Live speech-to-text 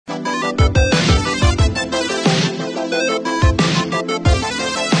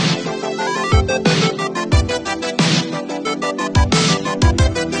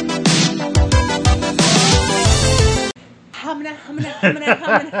coming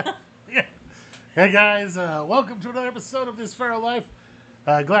out. Yeah. Hey guys, welcome to another episode of This Feral Life.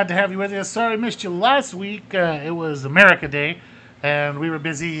 Glad to have you with us. Sorry I missed you last week. It was America Day, and we were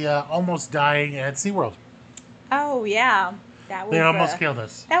busy almost dying at SeaWorld. Oh yeah, that was They almost killed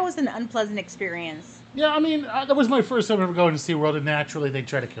us. that was an unpleasant experience. Yeah, I mean, that was my first time ever going to SeaWorld, and naturally they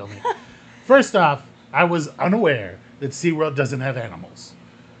try to kill me. First off, I was unaware that SeaWorld doesn't have animals.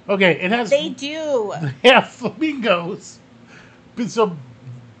 Okay, it has... They do. They have flamingos, some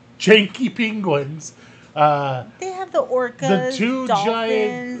janky penguins, They have the orcas, the two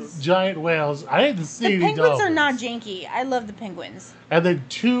dolphins. giant whales. I didn't see The any penguins dolphins. are not janky. I love the penguins. And then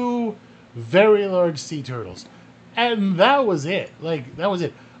two very large sea turtles. And that was it. Like, that was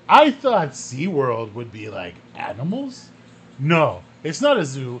it. I thought SeaWorld would be like animals. No, it's not a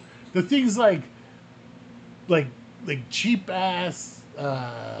zoo. The things like cheap ass,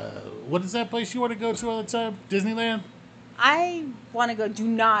 what is that place you want to go to all the time? Disneyland? I want to go. Do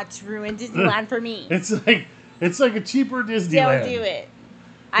not ruin Disneyland for me. It's like a cheaper Disneyland. Don't do it.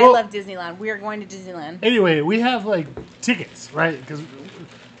 Well- I love Disneyland. We are going to Disneyland. Anyway, we have like tickets, right? Because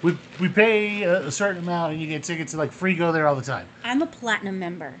we pay a certain amount and you get tickets to like free go there all the time. I'm a platinum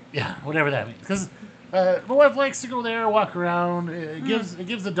member. Yeah, whatever that means. Because my wife likes to go there, walk around. It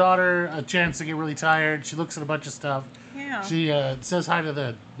gives the daughter a chance to get really tired. She looks at a bunch of stuff. Yeah. She says hi to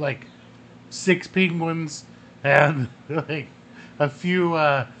the 6 penguins and like a few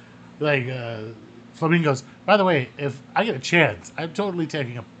flamingos. By the way, if I get a chance, I'm totally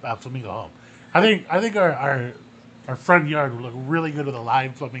taking a flamingo home. I think our front yard would look really good with a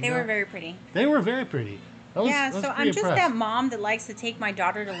live flamingo. They were very pretty. They were very pretty. I was So pretty I'm just impressed. that mom that likes to take my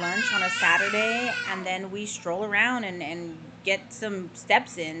daughter to lunch on a Saturday, and then we stroll around and get some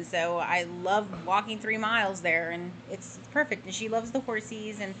steps in. So I love walking 3 miles there, and it's perfect. And she loves the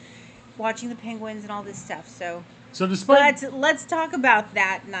horsies and watching the penguins and all this stuff. So despite let's talk about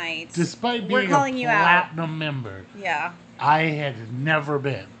that night. despite We're being calling a you out. platinum member, Yeah. I had never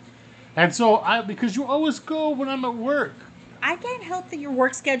been. And so because you always go when I'm at work. I can't help that your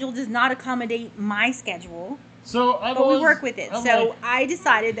work schedule does not accommodate my schedule. So But we work with it. I'm So like, I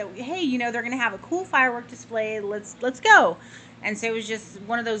decided that, hey, they're going to have a cool firework display. Let's go. And so it was just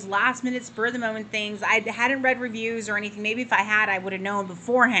one of those last minute spur of the moment things. I hadn't read reviews or anything. Maybe if I had, I would have known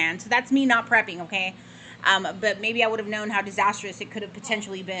beforehand. So that's me not prepping, okay? But maybe I would have known how disastrous it could have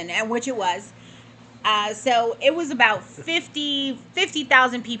potentially been, and which it was. So it was about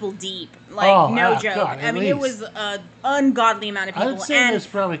 50,000 people deep. No joke. God, I mean, it was an ungodly amount of people. I'd say and there's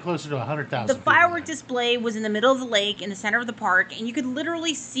probably closer to 100,000. the people firework there. display was in the middle of the lake in the center of the park, and you could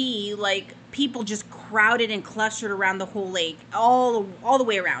literally see people just crowded and clustered around the whole lake all the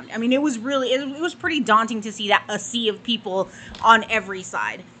way around. I mean, it was really it was pretty daunting to see that a sea of people on every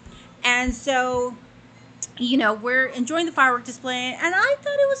side. And so we're enjoying the firework display, and I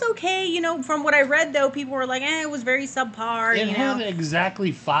thought it was okay. From what I read, though, people were like, it was very subpar. It had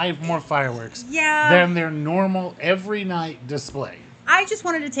exactly 5 more fireworks Yeah. than their normal every night display. I just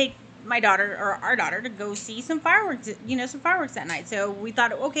wanted to take my daughter, or our daughter, to go see some fireworks, that night. So we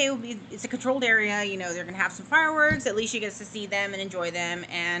thought, okay, it's a controlled area. They're going to have some fireworks. At least she gets to see them and enjoy them.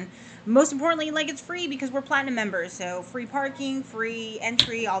 And most importantly, it's free because we're platinum members. So free parking, free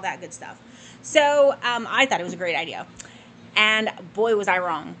entry, all that good stuff. So I thought it was a great idea. And boy, was I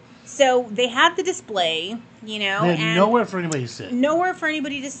wrong. So they had the display, They had and nowhere for anybody to sit. nowhere for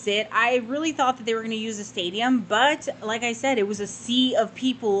anybody to sit. I really thought that they were going to use the stadium, but like I said, it was a sea of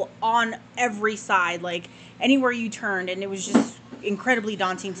people on every side, anywhere you turned, and it was just incredibly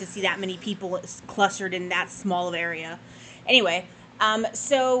daunting to see that many people clustered in that small of area. Anyway,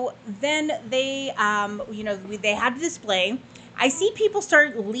 so then they they had the display. I see people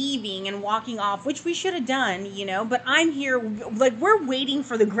start leaving and walking off, which we should have done, but I'm here, we're waiting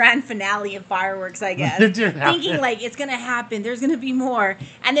for the grand finale of fireworks, I guess. It didn't happen. Thinking, it's going to happen, there's going to be more.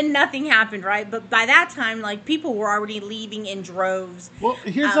 And then nothing happened, right? But by that time, people were already leaving in droves. Well,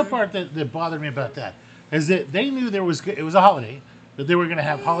 here's the part that bothered me about that, is that they knew it was a holiday, that they were going to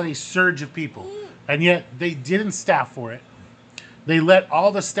have holiday surge of people, and yet they didn't staff for it. They let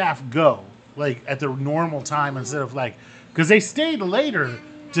all the staff go, at the normal time instead of because they stayed later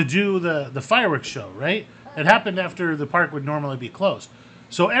to do the fireworks show, right? It happened after the park would normally be closed.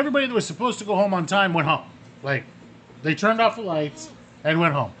 So everybody that was supposed to go home on time went home. They turned off the lights and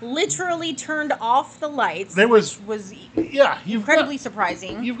went home. Literally turned off the lights, There was- which was Yeah, incredibly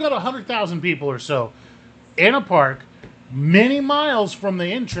surprising. You've got 100,000 people or so in a park many miles from the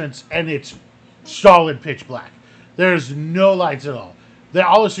entrance, and it's solid pitch black. There's no lights at all.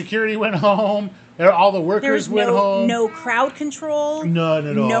 All the security went home. All the workers There's went home. no crowd control. None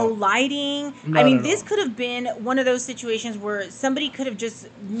at No all. lighting. I None mean, at this all. could have been one of those situations where somebody could have just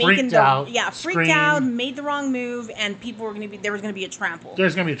Freaked out, freaked out, screamed. made the wrong move, and people were there was gonna be a trample.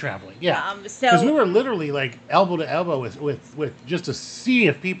 There's gonna be a trampling, yeah. So- Because we were literally like elbow to elbow with just a sea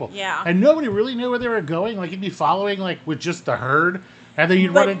of people. Yeah. And nobody really knew where they were going. Like you'd be following like with just the herd, and then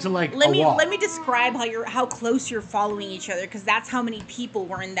you'd But run into like let a me wall. let me describe how close you're following each other, because that's how many people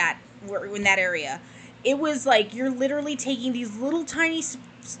were in that area. It was like you're literally taking these little tiny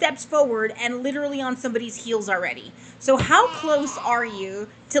steps forward and literally on somebody's heels already. So how close are you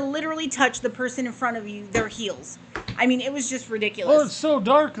to literally touch the person in front of you, their heels? I mean, it was just ridiculous. Well, it's so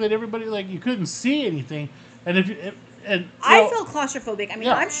dark that everybody like you couldn't see anything, and I felt claustrophobic. I mean,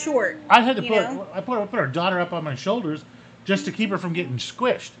 Yeah. I'm short. I had to you put know? I put our daughter up on my shoulders just to keep her from getting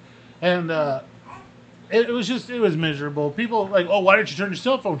squished, and it was miserable. People like, oh, why didn't you turn your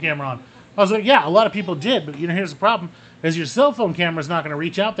cell phone camera on? I was like, yeah, a lot of people did, but here's the problem: is your cell phone camera is not going to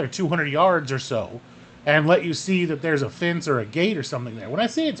reach out there 200 yards or so, and let you see that there's a fence or a gate or something there. When I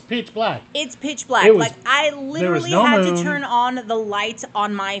say it's pitch black, It's pitch black. It was- Like I literally no had moon. to turn on the light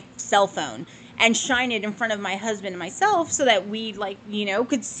on my cell phone and shine it in front of my husband and myself so that we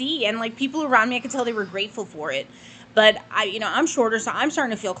could see, and like people around me, I could tell they were grateful for it. But I'm shorter, so I'm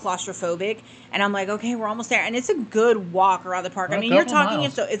starting to feel claustrophobic, and I'm like, okay, we're almost there, and it's a good walk around the park. I A mean, you're couple talking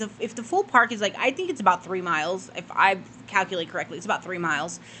miles. if the full park is like, I think it's about 3 miles, if I calculate correctly, it's about 3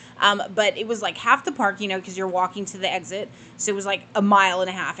 miles. But it was like half the park, because you're walking to the exit, so it was like a mile and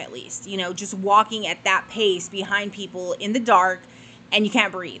a half at least, just walking at that pace behind people in the dark, and you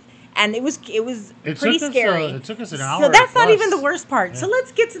can't breathe. And it was It pretty took us, scary. it took us an hour So that's not plus. even the worst part. So Yeah.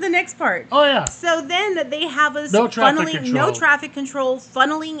 let's get to the next part. Oh yeah. So then they have us No traffic no control. traffic control,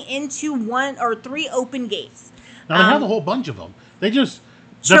 funneling into 1 or 3 open gates. Now they have a whole bunch of them. They just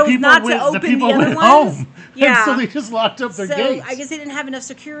chose not to open the other went ones. home, Yeah. and so they just locked up their So gates. I guess they didn't have enough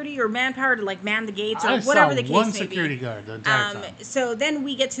security or manpower to like man the gates or I whatever saw the case one may security be. guard the entire time. So then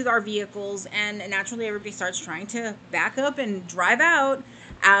we get to our vehicles, and naturally everybody starts trying to back up and drive out.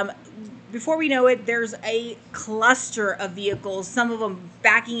 Before we know it, there's a cluster of vehicles, some of them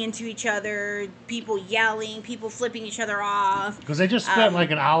backing into each other, people yelling, people flipping each other off. Because they just spent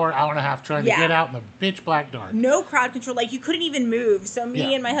like an hour and a half trying to yeah. get out in the pitch black dark. No crowd control. Like, you couldn't even move. So me Yeah.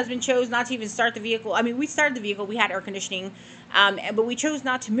 and my husband chose not to even start the vehicle. I mean, we started the vehicle. We had air conditioning. But we chose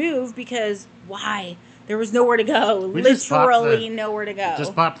not to move because why? There was nowhere to go. We just popped Literally nowhere to go.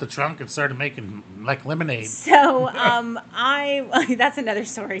 Just popped the trunk and started making like lemonade. So, that's another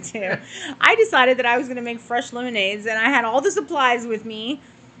story too. I decided that I was going to make fresh lemonades, and I had all the supplies with me.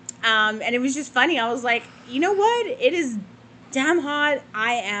 And it was just funny. I was like, you know what? It is damn hot.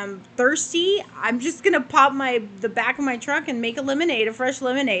 I am thirsty. I'm just going to pop the back of my truck and make a fresh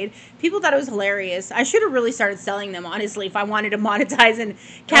lemonade. People thought it was hilarious. I should have really started selling them, honestly, if I wanted to monetize and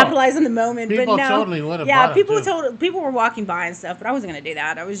capitalize on the moment. People but no. totally would have Yeah, bought 'em, too. people were walking by and stuff, but I wasn't going to do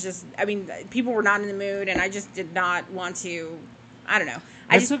that. People were not in the mood, and I just did not want to. I don't know.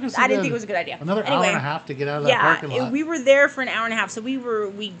 I didn't think it was a good idea. Another hour and a half to get out of that Yeah, parking lot. we were there for an hour and a half, so we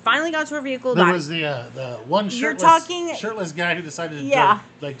finally got to our vehicle. There was the one You're shirtless, talking- shirtless guy who decided to Yeah.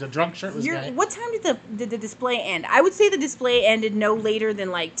 like the drunk shirtless guy. What time did the display end? I would say the display ended no later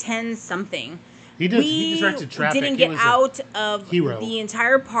than like 10 something. He directed traffic. Didn't He get was a out of hero. the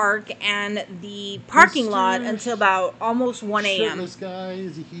entire park and the parking lot until about almost 1 a.m. Shirtless guy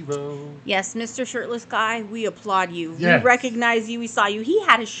is a hero. Yes, Mr. Shirtless Guy, we applaud you. Yes. We recognize you. We saw you. He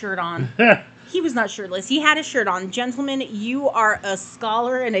had his shirt on. He was not shirtless. He had his shirt on. Gentlemen, you are a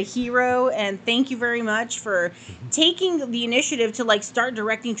scholar and a hero, and thank you very much for taking the initiative to like start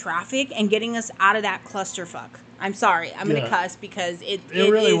directing traffic and getting us out of that clusterfuck. I'm sorry. I'm going to cuss because it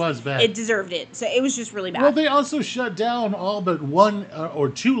really was bad. It deserved it. So it was just really bad. Well, they also shut down all but one or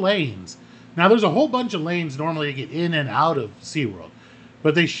two lanes. Now, there's a whole bunch of lanes normally to get in and out of SeaWorld,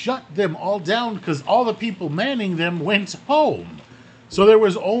 but they shut them all down because all the people manning them went home. So there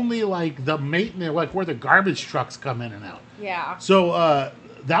was only like the maintenance, like where the garbage trucks come in and out. Yeah. So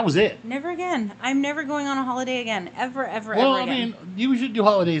that was it. Never again. I'm never going on a holiday again. Ever, ever, Well, ever again. I mean, you should do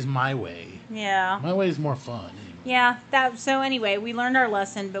holidays my way. Yeah. My way is more fun. Anyway. Yeah, so anyway, we learned our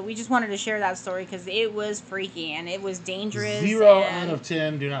lesson, but we just wanted to share that story because it was freaky and it was dangerous. 0 and out of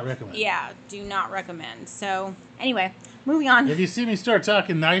 10, do not recommend. Yeah, do not recommend. So, anyway, moving on. If you see me start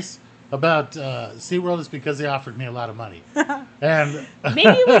talking nice about SeaWorld, it's because they offered me a lot of money. And Maybe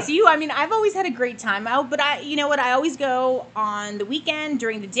it was you. I mean, I've always had a great time out, but you know what? I always go on the weekend,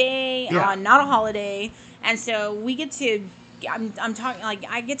 during the day, Yeah. on not a holiday. And so we get to I'm talking like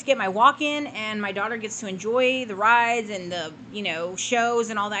I get to get my walk in, and my daughter gets to enjoy the rides and the shows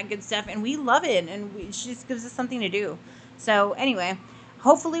and all that good stuff, and we love it, and it just gives us something to do. So anyway,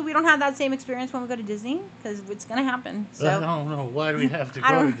 hopefully we don't have that same experience when we go to Disney, because it's gonna happen. I So don't know. Why do we have to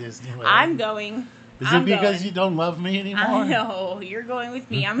I go to don't. Disneyland? I'm going. Is I'm it because going. you don't love me anymore? I know you're going with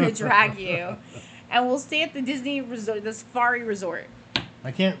me. I'm gonna drag you, and we'll stay at the Disney resort, the Safari Resort.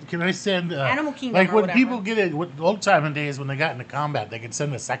 I can't. Can I send Animal Kingdom like or when whatever. people get it? What old time days when they got into combat, they could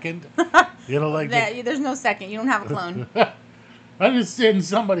send a second. Like There's no second. You don't have a clone. I just send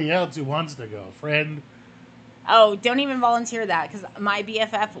somebody else who wants to go, friend. Oh, don't even volunteer that, because my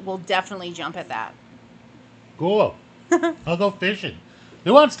BFF will definitely jump at that. Cool. I'll go fishing.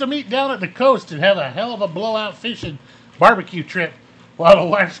 Who wants to meet down at the coast and have a hell of a blowout fishing barbecue trip while the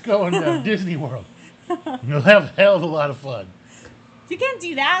wife's going to Disney World? You'll have a hell of a lot of fun. You can't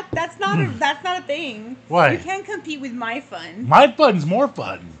do that. That's not a thing. Why? You can't compete with my fun. My fun's more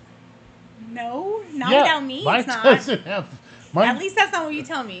fun. No, not without me. Mine It's not. doesn't have. At least that's not what you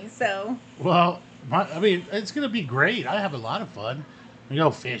tell me. So Well, I mean, it's going to be great. I have a lot of fun. We go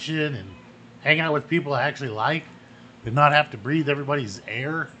fishing and hang out with people I actually like and not have to breathe everybody's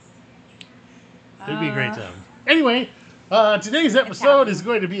air. It'd be a great time. Anyway, today's episode is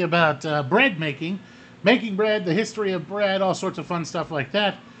going to be about bread making. Making bread, the history of bread, all sorts of fun stuff like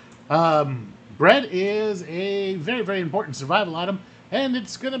that. Bread is a very, very important survival item, and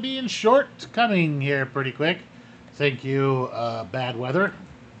it's going to be in short coming here pretty quick. Thank you, bad weather.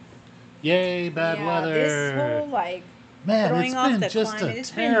 Yay, bad weather. This whole Man, throwing it's off been the just climate, a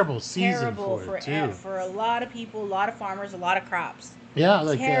it's terrible been season terrible for it, too. for a lot of people, a lot of farmers, a lot of crops. Yeah,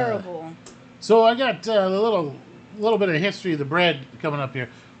 like Terrible. So I got a little bit of history of the bread coming up here.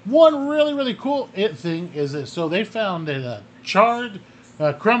 One really, really cool thing is that so they found that charred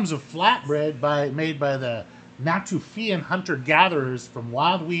crumbs of flatbread made by the Natufian hunter-gatherers from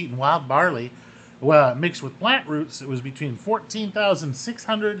wild wheat and wild barley, mixed with plant roots. It was between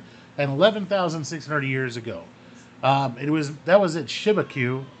 14,600 and 11,600 years ago. That was at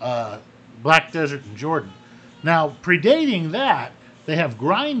Shibaku, Black Desert in Jordan. Now, predating that, they have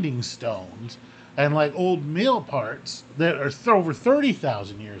grinding stones and like old mill parts that are over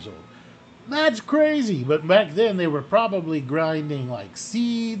 30,000 years old. That's crazy, but back then they were probably grinding like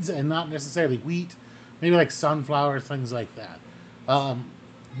seeds and not necessarily wheat, maybe like sunflower, things like that.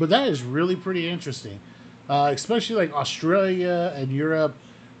 But that is really pretty interesting, especially like Australia and Europe.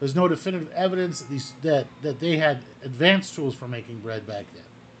 There's no definitive evidence that they had advanced tools for making bread back then.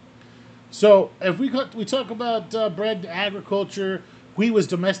 So if we talk about bread agriculture, wheat was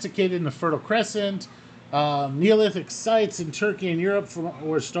domesticated in the Fertile Crescent. Neolithic sites in Turkey and Europe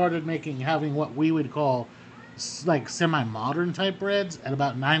were started having what we would call like semi-modern type breads at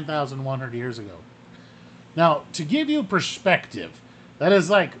about 9,100 years ago. Now, to give you perspective, that is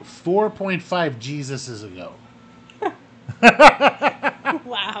like 4.5 Jesuses ago.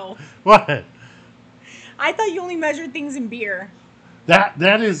 Wow. What? I thought you only measured things in beer.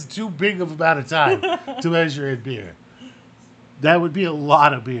 That is too big of about a time to measure in beer. That would be a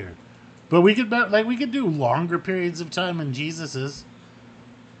lot of beer. But we could do longer periods of time in Jesus's.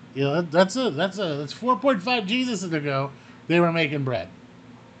 You know, that's 4.5 Jesuses ago they were making bread.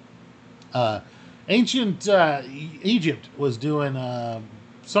 Ancient Egypt was doing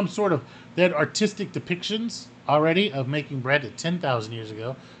some sort of, they had artistic depictions already of making bread at 10,000 years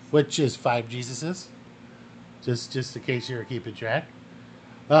ago, which is 5 Jesuses. Just in case you're keeping track.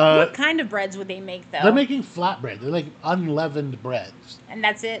 What kind of breads would they make, though? They're making flatbread. They're like unleavened breads. And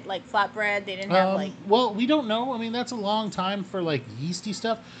that's it? Like flatbread? They didn't have like... Well, we don't know. I mean, that's a long time for like yeasty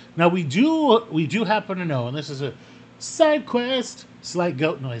stuff. Now, we do happen to know, and this is a side quest, slight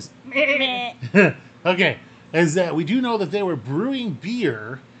goat noise. Okay, is that we do know that they were brewing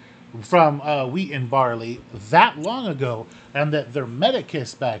beer from wheat and barley that long ago, and that their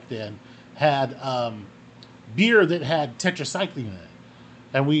Medicus back then had beer that had tetracycline in it.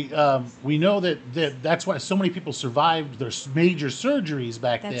 And we know that's why so many people survived their major surgeries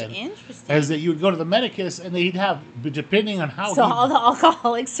back then. That's interesting. Is that you would go to the Medicus and they'd have, depending on how. So all the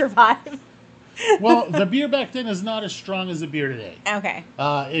alcoholics survive. Well, the beer back then is not as strong as the beer today. Okay.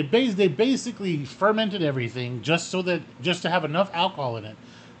 They basically fermented everything just to have enough alcohol in it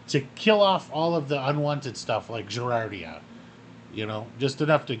to kill off all of the unwanted stuff like Gerardia. You know, just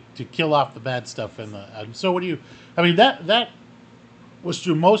enough to kill off the bad stuff in the. So what do you? I mean that was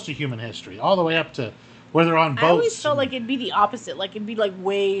through most of human history, all the way up to where they're on boats. I always felt like it'd be the opposite. Like it'd be like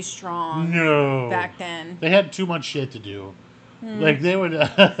way strong. No. Back then. They had too much shit to do. Like they would.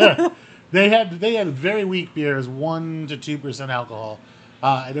 They had very weak beers, 1 to 2% alcohol,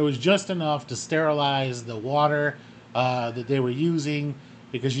 and it was just enough to sterilize the water that they were using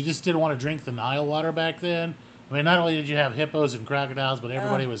because you just didn't want to drink the Nile water back then. I mean, not only did you have hippos and crocodiles, but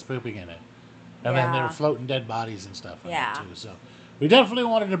everybody was pooping in it. And then they were Yeah. floating dead bodies and stuff in Yeah. it too. So we definitely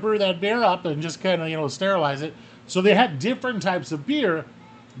wanted to brew that beer up and just kind of, sterilize it. So they had different types of beer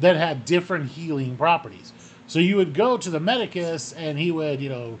that had different healing properties. So you would go to the medicus and he would,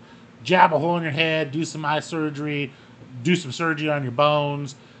 jab a hole in your head, do some eye surgery, do some surgery on your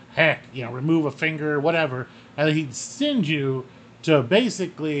bones, heck, remove a finger, whatever. And then he'd send you to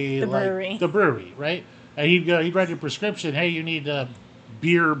basically The like brewery. the brewery, right? And he'd write you a prescription. Hey, you need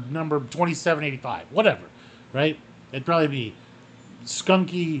beer number 2785, whatever, right? It'd probably be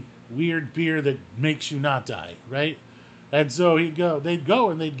skunky, weird beer that makes you not die, right? And so they'd go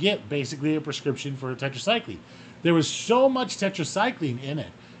and they'd get basically a prescription for tetracycline. There was so much tetracycline in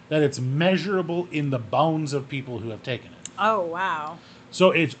it that it's measurable in the bones of people who have taken it. Oh, wow.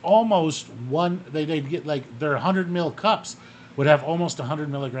 So it's almost they'd get like their 100 ml cups would have almost 100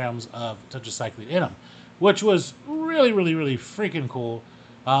 milligrams of tetracycline in them, which was really, really, really freaking cool.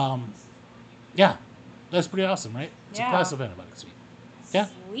 Yeah, that's pretty awesome, right? It's a Yeah. class of antibiotics. Yeah.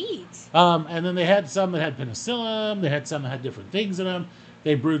 Sweet. And then they had some that had penicillin. They had some that had different things in them.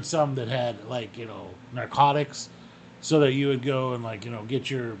 They brewed some that had narcotics, so that you would go and get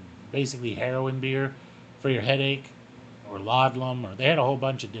your basically heroin beer for your headache, or laudanum, or they had a whole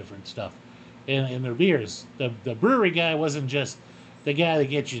bunch of different stuff in their beers. The brewery guy wasn't just the guy that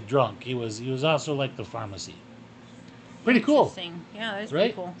gets you drunk. He was also like the pharmacy. Pretty cool, Interesting. Yeah, that's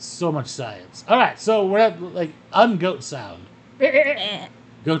right? pretty cool. So much science. All right, so we're at ungoat sound. Eh.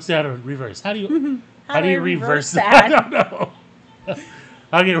 Goat sound in reverse. How do you How do do you I reverse reverse that? that? I don't know.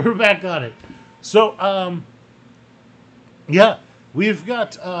 Okay, we're back on it. So yeah, we've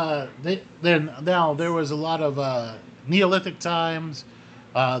got now there was a lot of Neolithic times.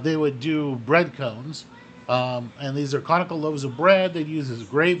 They would do bread cones. And these are conical loaves of bread they'd use as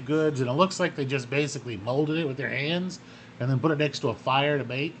grave goods, and it looks like they just basically molded it with their hands and then put it next to a fire to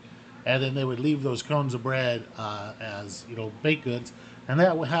bake. And then they would leave those cones of bread as baked goods, and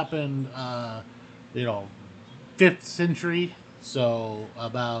that would happen 5th century, so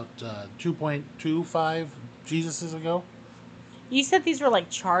about 2.25 Jesuses ago. You said these were like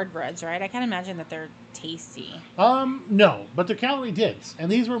charred breads, right? I can't imagine that they're tasty. No, but the calorie dense,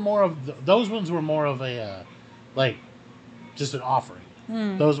 and these were more of those ones were more of a just an offering.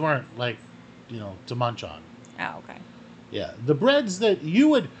 Those weren't to munch on. Oh, okay. Yeah, the breads that you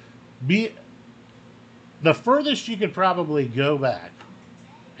would be the furthest you could probably go back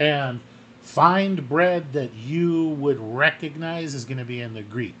and find bread that you would recognize is going to be in the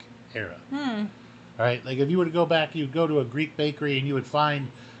Greek era. All right, like if you were to go back, you'd go to a Greek bakery and you would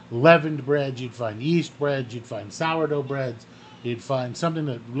find leavened breads, you'd find yeast breads, you'd find sourdough breads, you'd find something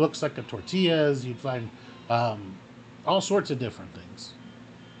that looks like a tortillas, you'd find all sorts of different things.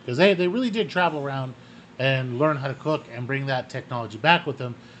 Because they really did travel around and learn how to cook and bring that technology back with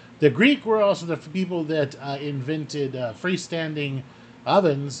them. The Greek were also the people that invented freestanding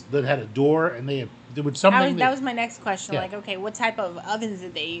ovens that had a door, and they would something That was my next question. Yeah. Like, okay, what type of ovens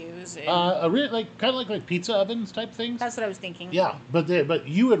did they use? And kind of like pizza ovens type things. that's what I was thinking. Yeah, but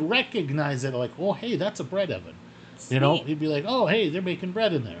you would recognize it like, oh, hey, that's a bread oven. Sweet. You'd be like, oh, hey, they're making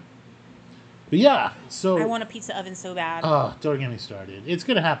bread in there. But yeah, so I want a pizza oven so bad. oh, don't get me started. It's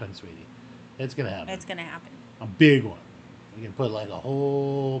gonna happen, sweetie. It's gonna happen. It's gonna happen. A big one. You can put like a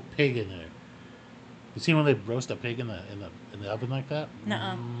whole pig in there. You seen when they roast a pig in the oven like that?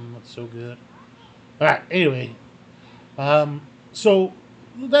 Nuh-uh. That's so good. All right. Anyway, so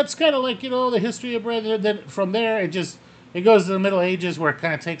that's kind of like the history of bread. Then from there, it goes to the Middle Ages where it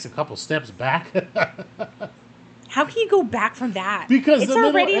kind of takes a couple steps back. How can you go back from that? Because it's the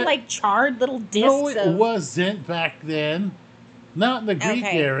already middle- like charred little discs. No, it of... wasn't back then. Not in the Greek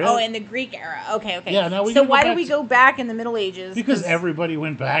okay. era. Oh, in the Greek era. Okay, okay. Yeah, now we so can go why back did we to- go back in the Middle Ages? Because everybody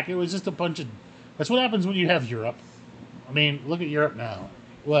went back. It was just a bunch of. That's what happens when you have Europe. I mean, look at Europe now.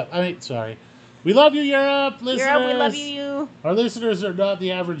 What? I mean, sorry. We love you, Europe, listeners. Europe, we love you. Our listeners are not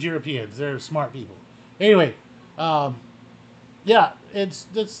the average Europeans. They're smart people. Anyway, yeah,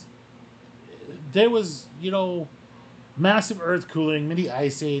 there was, massive earth cooling, mini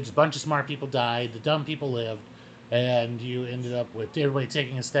ice age, a bunch of smart people died, the dumb people lived, and you ended up with everybody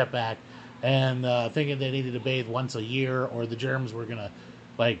taking a step back and thinking they needed to bathe once a year, or the germs were going to,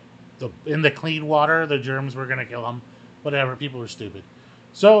 in the clean water, the germs were going to kill them. Whatever, people were stupid.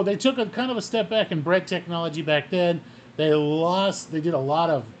 So they took a kind of a step back in bread technology back then. They did a lot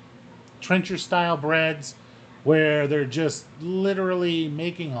of trencher style breads where they're just literally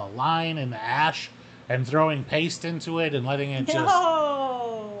making a line in the ash and throwing paste into it and letting it just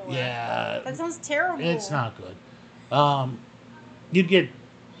No. yeah, That sounds terrible. it's not good. Um, you'd get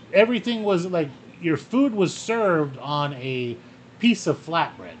everything was like your food was served on a piece of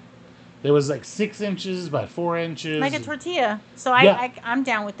flatbread. It was like 6 inches by 4 inches. Like a tortilla. So Yeah. I'm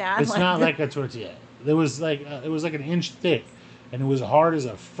down with that. It's not like a tortilla. It was like an inch thick, and it was hard as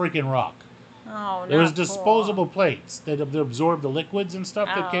a freaking rock. Oh, There was not disposable cool. plates that absorbed the liquids and stuff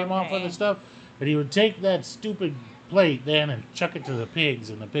that Oh, came off of okay. the stuff, and he would take that stupid plate then and chuck it to the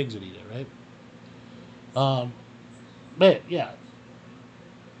pigs, and the pigs would eat it, right? But yeah,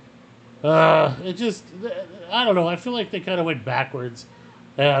 it just I don't know. I feel like they kind of went backwards,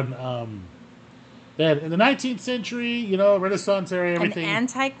 and then in the 19th century, Renaissance era, An everything.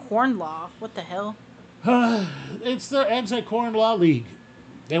 anti-corn law. What the hell? It's the Anti-Corn Law League.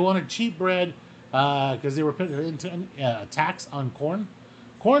 They wanted cheap bread because they were putting into a tax on corn.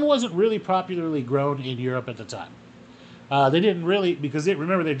 Corn wasn't really popularly grown in Europe at the time. They didn't really because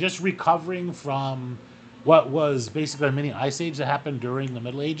remember they're just recovering from what was basically a mini ice age that happened during the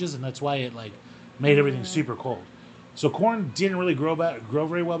Middle Ages, and that's why it like made everything super cold. So corn didn't really grow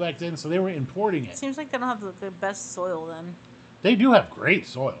very well back then, so they were importing it. Seems like they don't have the best soil then. They do have great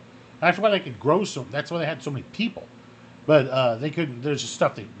soil. That's why they could grow so. That's why they had so many people. But they couldn't. There's just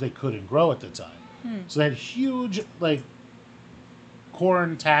stuff they couldn't grow at the time. So they had huge like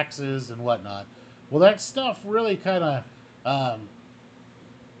corn taxes and whatnot. Well, that stuff really kind of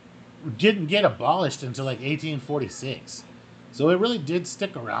didn't get abolished until like 1846. So it really did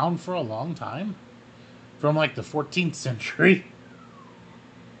stick around for a long time, from like the 14th century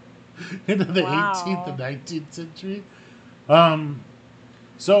into the Wow. 18th and 19th century.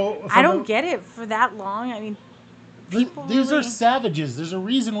 So I don't get it for that long. I mean, people these are really- savages. There's a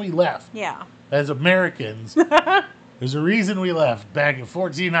reason we left Yeah. as Americans. There's a reason we left back in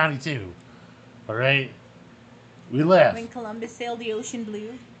 1492. All right, we left. When Columbus sailed the ocean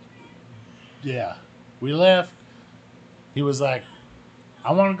blue. Yeah, we left. He was like,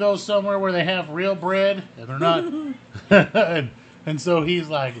 "I want to go somewhere where they have real bread and they're not." and so he's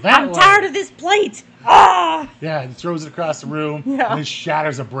like, "That I'm way." tired of this plate. Ah! Yeah, and throws it across the room Yeah. and it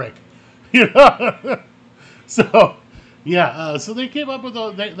shatters a brick. You know? So, yeah, so they came up with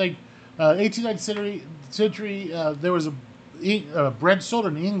 18th century. There was a bread sold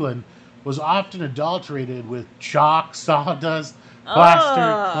in England was often adulterated with chalk, sawdust, plaster,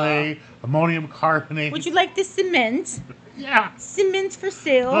 Oh. clay, ammonium carbonate. Would you like this cement? Yeah. Cement for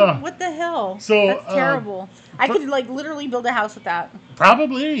sale? Ugh. What the hell? So, That's terrible. I could like literally build a house with that.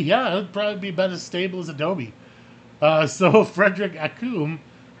 Probably, yeah. It would probably be about as stable as Adobe. So Frederick Acum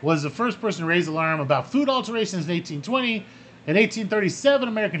was the first person to raise alarm about food alterations in 1820. In 1837,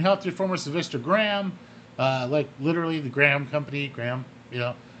 American health reformer Sylvester Graham, like literally the Graham Company,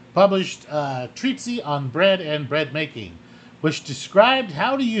 published a treatise on bread and bread making, which described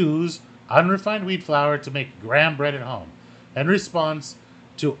how to use unrefined wheat flour to make graham bread at home, in response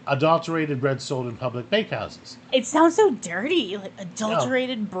to adulterated bread sold in public bakehouses. It sounds so dirty. Like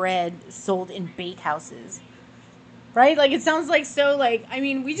adulterated bread sold in bakehouses. Right? Like it sounds like so like I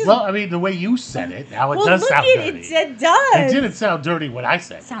mean we just Well, I mean, the way you said it, now it well, does look sound at dirty. it does. It didn't sound dirty when I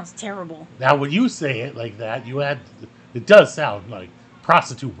said It it. sounds terrible. Now, when you say it like that, it does sound like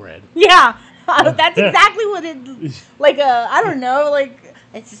prostitute bread. Yeah. That's exactly what it like I don't know, like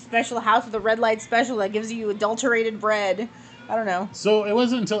it's a special house with a red light special that gives you adulterated bread. I don't know. So it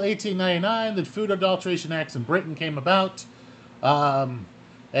wasn't until 1899 that Food Adulteration Acts in Britain came about.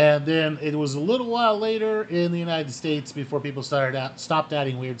 And then it was a little while later in the United States before people stopped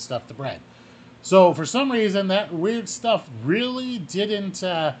adding weird stuff to bread. So for some reason, that weird stuff really didn't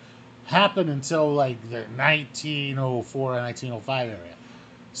happen until like the 1904 and 1905 area.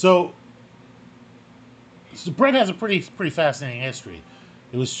 So bread has a pretty fascinating history.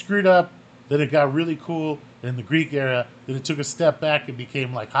 It was screwed up, then it got really cool in the Greek era, then it took a step back and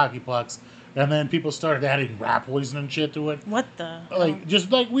became like hockey pucks, and then people started adding rat poison and shit to it. What the Like,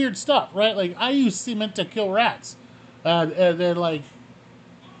 just like weird stuff, right? Like, I use cement to kill rats. And then, like,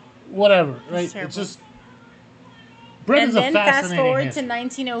 whatever, right? terrible. It's just. Bread and is a then fast fascinating forward history. to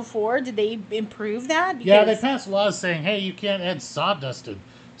 1904, did they improve that? Yeah, they Because passed laws saying, hey, you can't add sawdust and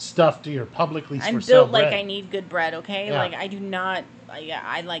stuff to your publicly I'm for sale built like bread. I need good bread, okay? Yeah. Like I do not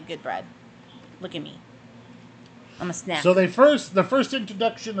I like good bread. Look at me. I'm a snack. So the first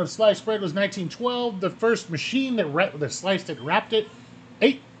introduction of sliced bread was 1912. The first machine that sliced it, wrapped it,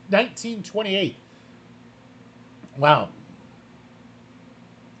 1928. Wow,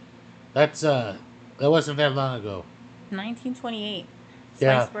 that wasn't that long ago. 1928.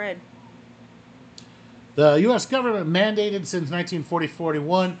 Yeah. Sliced bread. The U.S. government mandated since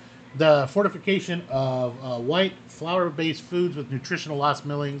 1940-41 the fortification of white flour-based foods with nutritional loss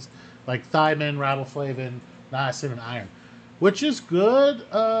millings like thiamine, riboflavin, niacin and iron, which is good.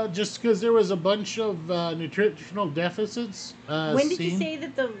 Just because there was a bunch of nutritional deficits. When did you Seen say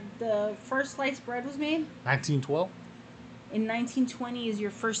that the first sliced bread was made? 1912. In 1920 is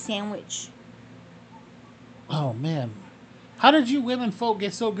your first sandwich. Oh man, how did you women folk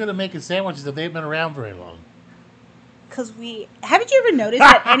get so good at making sandwiches if they've been around very long? Cause we haven't you ever noticed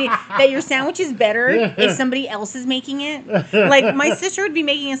that your sandwich is better if somebody else is making it? Like my sister would be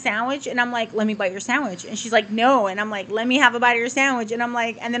making a sandwich and I'm like, let me bite your sandwich. And she's like, no. And I'm like, let me have a bite of your sandwich. And I'm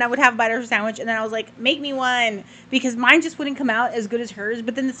like, and then I would have a bite of her sandwich and then I was like, make me one. Because mine just wouldn't come out as good as hers.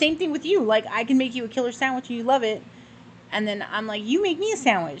 But then the same thing with you. Like I can make you a killer sandwich and you love it. And then I'm like, you make me a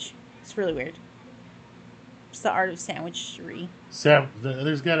sandwich. It's really weird. It's the art of sandwichery. So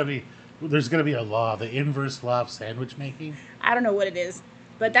there's gotta be a law, the inverse law of sandwich making. I don't know what it is.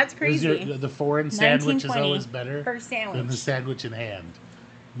 But that's crazy. The foreign sandwich is 1920 always better first sandwich. than the sandwich in hand.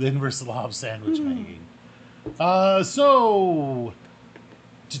 The inverse law of sandwich making. So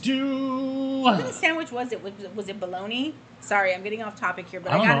to do. What kind of sandwich was it? Was it bologna? Sorry, I'm getting off topic here,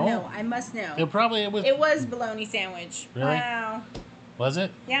 but I don't gotta know. know. I must know. It was. It was bologna sandwich. Really? Wow. Was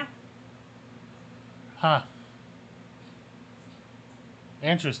it? Yeah. Huh.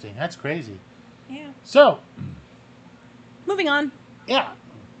 Interesting. That's crazy. Yeah. So, Moving on. yeah,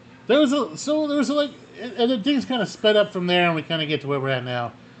 there was like, and then things kind of sped up from there, and we kind of get to where we're at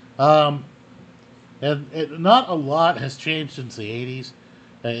now. Not a lot has changed since the '80s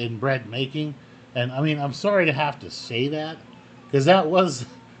in bread making, and I mean, I'm sorry to have to say that because that was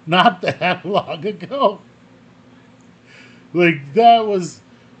not that long ago. Like that was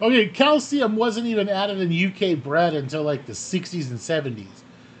okay. Calcium wasn't even added in UK bread until like the '60s and '70s.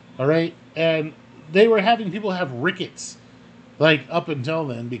 All right, and they were having people have rickets, like up until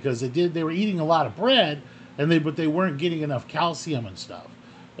then because they were eating a lot of bread, but they weren't getting enough calcium and stuff.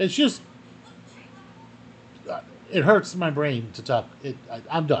 It's just it hurts my brain to talk.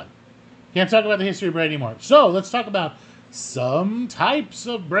 I'm done. Can't talk about the history of bread anymore. So let's talk about some types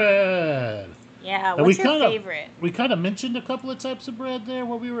of bread. Yeah. And What's your favorite? We kind of mentioned a couple of types of bread there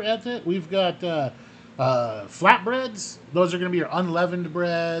where we were at it. We've got flatbreads. Those are going to be your unleavened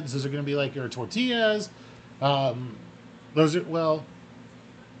breads. Those are going to be like your tortillas. There's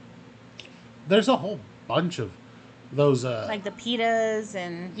a whole bunch of those. Like the pitas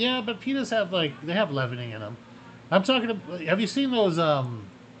and. Yeah, but pitas they have leavening in them. I'm talking about. Have you seen those?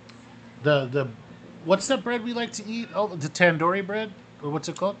 The what's that bread we like to eat? Oh, the tandoori bread, or what's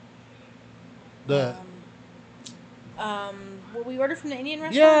it called? The What we ordered from the Indian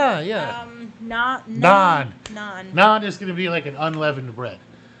restaurant. yeah. Naan. Naan is going to be like an unleavened bread.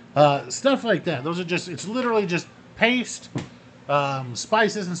 Stuff like that. It's literally just paste,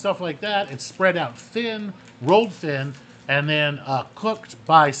 spices and stuff like that. It's spread out thin, rolled thin, and then cooked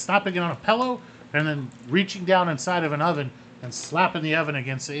by stopping it on a pillow and then reaching down inside of an oven and slapping the oven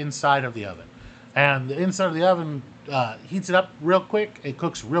against the inside of the oven. And the inside of the oven heats it up real quick. It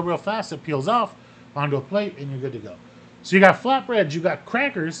cooks real fast. It peels off onto a plate, and you're good to go. So you got flatbreads, you got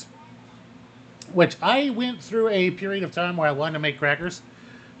crackers, which I went through a period of time where I wanted to make crackers,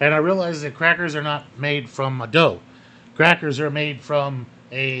 and I realized that crackers are not made from a dough. Crackers are made from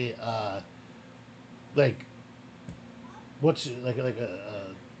a like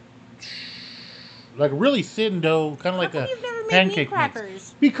a really thin dough, kind of like a You've never made pancake meat mix.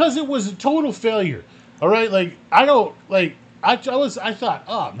 crackers? Because it was a total failure. All right, like I don't like I thought,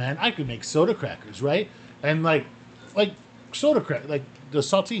 oh man, I could make soda crackers, right? And like soda crack, like the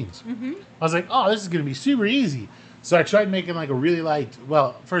saltines. Mm-hmm. I was like, oh, this is gonna be super easy. So I tried making like a really light.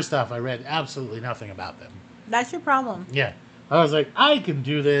 Well, first off, I read absolutely nothing about them. That's your problem. Yeah, I was like, I can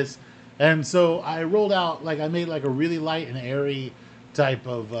do this, and so I rolled out I made like a really light and airy type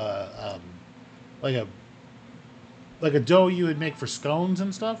of like a dough you would make for scones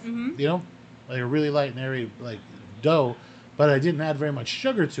and stuff. Mm-hmm. You know, like a really light and airy dough, but I didn't add very much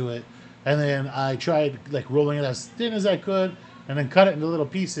sugar to it. And then I tried rolling it as thin as I could, and then cut it into little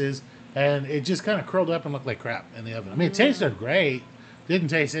pieces, and it just kind of curled up and looked like crap in the oven. I mean, it tasted great, didn't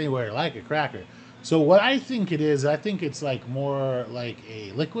taste anywhere like a cracker. So what I think it is, I think it's more like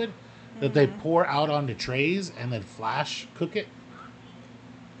a liquid that they pour out onto trays and then flash cook it.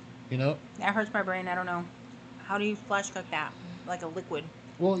 You know? That hurts my brain. I don't know. How do you flash cook that? Like a liquid.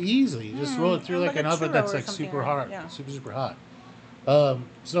 Well, easily. You just roll it through like an a oven churro that's or something, super right? hot, Yeah. super hot.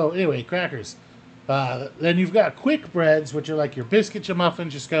 So anyway, crackers. Then you've got quick breads, which are like your biscuits, your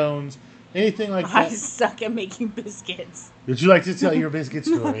muffins, your scones, anything like I that. suck at making biscuits. Would you like to tell your biscuit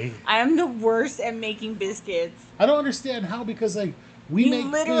story? I am the worst at making biscuits. I don't understand how, because we You make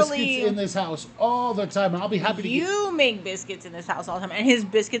literally- biscuits in this house all the time. I'll be happy to get. You make biscuits in this house all the time, and his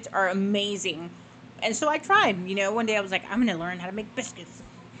biscuits are amazing. And so I tried. One day I was like, I'm going to learn how to make biscuits.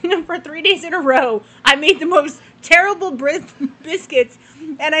 For 3 days in a row, I made the most terrible biscuits.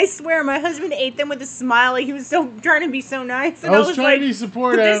 And I swear, my husband ate them with a smile. Like he was so trying to be so nice. And I was trying like, to be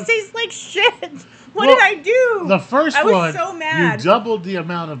supportive. this tastes like shit. What Well, did I do? The first I was one, so mad. you doubled the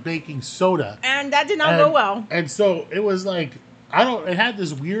amount of baking soda. And that did not go well. And so it was like, it had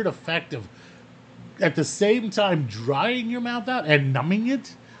this weird effect of, at the same time, drying your mouth out and numbing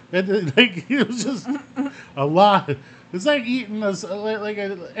it. And, like, it was just a lot. It's like eating this,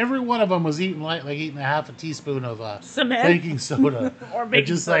 every one of them was eating like eating a half a teaspoon of Cement? baking soda. Or And baking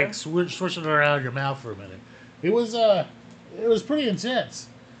just soda. like swishing it around your mouth for a minute. It was pretty intense.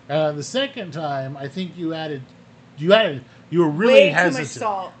 The second time, I think you were really Way too hesitant. much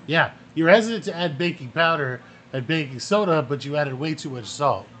salt. Yeah, you were hesitant to add baking powder and baking soda, but you added way too much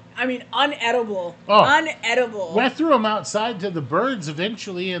salt. I mean, unedible. Oh. Unedible. Well, I threw them outside to the birds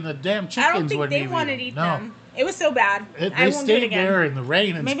eventually, and the damn chickens I don't think wouldn't they even wanted to eat no. them. It was so bad. They I won't do it stayed again. there in the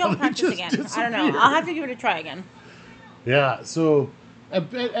rain until Maybe I'll they practice just again. I don't disappeared. know. I'll have to give it a try again. Yeah, so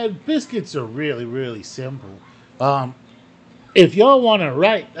and biscuits are really, really simple. If y'all want to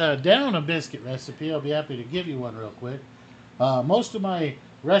write down a biscuit recipe, I'll be happy to give you one real quick. Most of my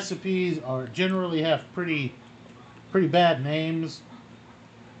recipes generally have pretty bad names,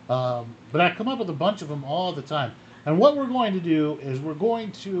 but I come up with a bunch of them all the time. And what we're going to do is we're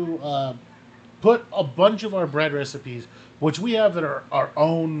going to put a bunch of our bread recipes, which we have that are our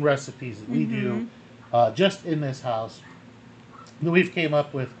own recipes that we do just in this house, that we've came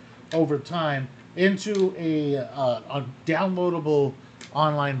up with over time, into a downloadable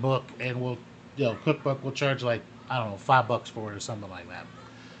online book, and cookbook. We'll charge like, I don't know, $5 for it or something like that,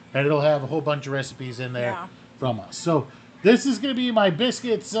 and it'll have a whole bunch of recipes in there from us. So this is going to be my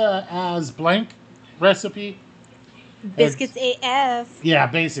biscuits as blank recipe. Biscuits AF. Yeah,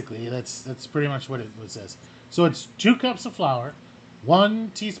 basically that's pretty much what it says. So it's 2 cups of flour,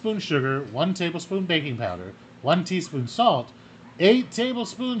 1 teaspoon sugar, 1 tablespoon baking powder, 1 teaspoon salt, 8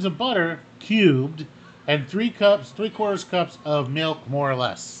 tablespoons of butter cubed, and 3/4 cups of milk, more or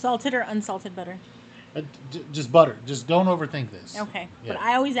less. Salted or unsalted butter? Just butter. Just don't overthink this. Okay. Yeah. But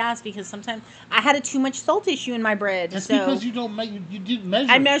I always ask because sometimes I had a too much salt issue in my bread. That's so because you didn't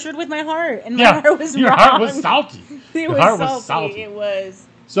measure. I measured with my heart, and my Yeah, heart was your wrong. heart was salty. It Your was heart salty. was salty. It was.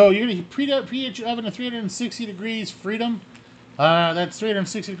 So you're going to preheat your oven to 360 degrees freedom. That's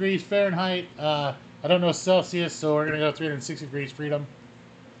 360 degrees Fahrenheit. I don't know Celsius, so we're going to go 360 degrees freedom.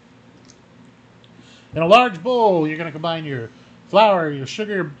 In a large bowl, you're going to combine your flour, your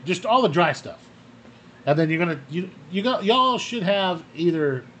sugar, just all the dry stuff. And then y'all should have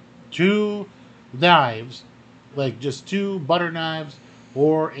either 2 knives, like just 2 butter knives,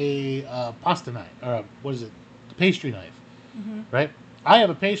 or a pasta knife, or pastry knife, right? I have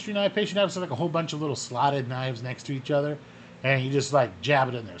a pastry knife. Pastry knives are like a whole bunch of little slotted knives next to each other, and you just like jab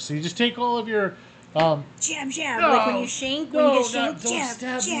it in there. So you just take all of your Jab, like when you shank, when you get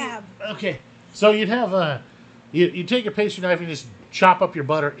shanked, jab. Okay, so you'd have you take your pastry knife and just chop up your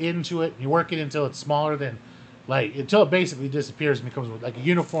butter into it. And you work it until it's smaller than, until it basically disappears and becomes like a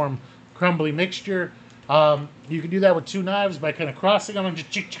uniform crumbly mixture. You can do that with 2 knives by kind of crossing them and just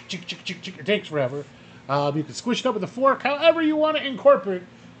chick. It takes forever. You can squish it up with a fork, however you want to incorporate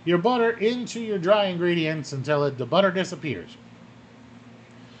your butter into your dry ingredients until the butter disappears.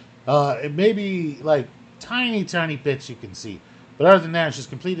 It may be like tiny bits you can see, but other than that, it's just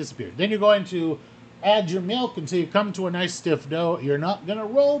completely disappeared. Then you're going to add your milk until you come to a nice stiff dough. You're not going to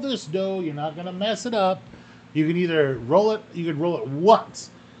roll this dough. You're not going to mess it up. You can either roll it once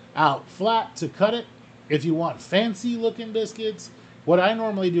out flat to cut it. If you want fancy looking biscuits, what I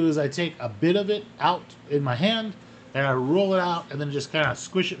normally do is I take a bit of it out in my hand and I roll it out and then just kind of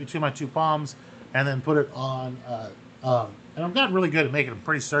squish it between my 2 palms and then put it on. And I've gotten really good at making them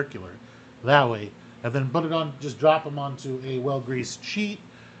pretty circular that way. And then put it on, just drop them onto a well-greased sheet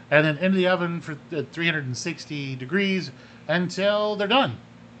and then into the oven for 360 degrees until they're done.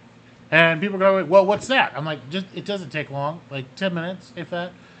 And people go, well, what's that? I'm like, it doesn't take long, like 10 minutes, if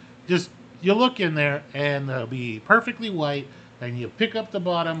that. Just, you look in there, and they'll be perfectly white, and you pick up the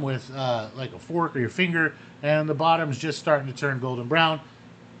bottom with like a fork or your finger, and the bottom's just starting to turn golden brown.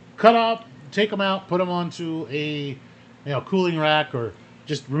 Cut off, take them out, put them onto a cooling rack, or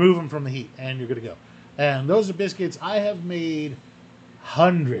just remove them from the heat, and you're good to go. And those are biscuits. I have made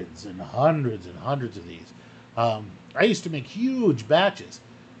hundreds and hundreds and hundreds of these. I used to make huge batches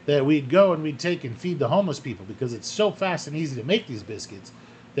that we'd go and we'd take and feed the homeless people because it's so fast and easy to make these biscuits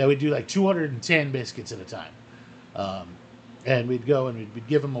that we'd do like 210 biscuits at a time. And we'd go and we'd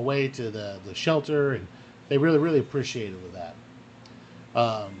give them away to the shelter, and they really, really appreciated with that.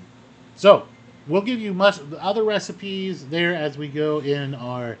 So we'll give you other recipes there as we go in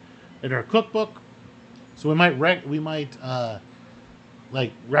our cookbook. So we might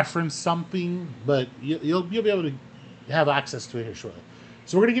like reference something, but you'll be able to have access to it here shortly.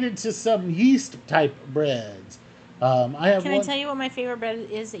 So we're gonna get into some yeast type breads. I have Can one. I tell you what my favorite bread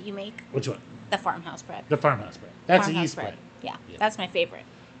is that you make? Which one? The farmhouse bread. The farmhouse bread. That's a Farmhouse yeast bread. Yeah, Yeah. that's my favorite.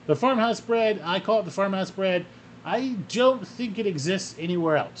 The farmhouse bread, I call it the farmhouse bread. I don't think it exists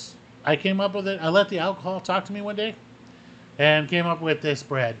anywhere else. I came up with it. I let the alcohol talk to me one day, and came up with this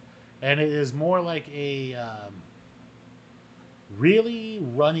bread. And it is more like a really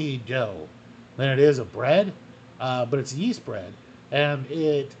runny dough than it is a bread, but it's yeast bread, and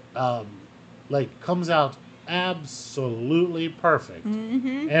it like comes out absolutely perfect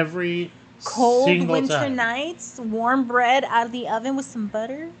every Cold single winter time. nights, warm bread out of the oven with some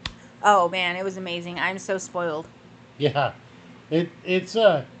butter. Oh man, it was amazing. I'm so spoiled. Yeah, it's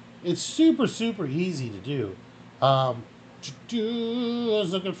super easy to do. I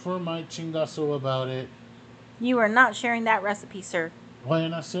was looking for my chingazo about it. You are not sharing that recipe, sir, Why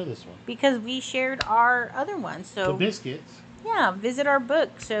didn't I say this one? because we shared our other one. The So biscuits. yeah, visit our book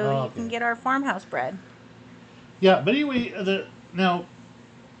so Oh, you can okay. get our farmhouse bread. Yeah, but anyway, now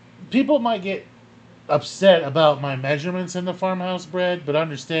people might get upset about my measurements in the farmhouse bread, but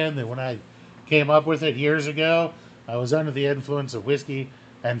understand that when I came up with it years ago, I was under the influence of whiskey,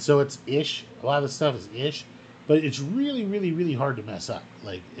 and so it's ish. A lot of the stuff is ish, but it's really hard to mess up.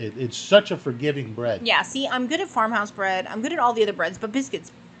 Like it's such a forgiving bread. Yeah, see, I'm good at farmhouse bread. I'm good at all the other breads, but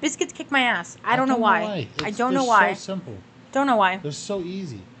biscuits kick my ass. I don't know why. I don't know why. They're so simple. Don't know why. They're so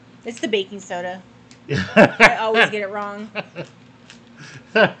easy. It's the baking soda. I always get it wrong.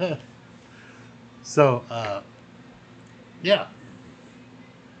 So, yeah,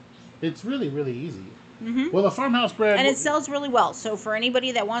 it's really easy. Well, the farmhouse bread, And it sells really well. So for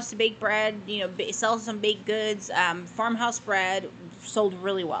anybody that wants to bake bread, sell some baked goods, farmhouse bread sold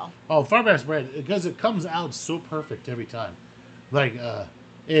really well. oh, farmhouse bread, because it comes out so perfect every time. Like,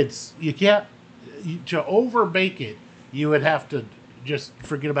 it's you can't to over bake it. You would have to just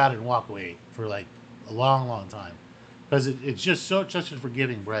forget about it and walk away for like a long time, because it's just such a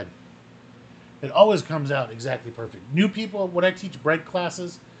forgiving bread. It always comes out exactly perfect. New people, when I teach bread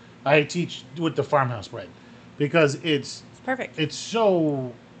classes, I teach with the farmhouse bread because It's perfect. there's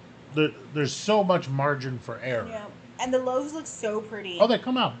so much margin for error. Yeah. And the loaves look so pretty. Oh, they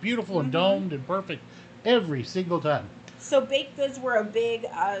come out beautiful and domed and perfect every single time. So baked goods were a big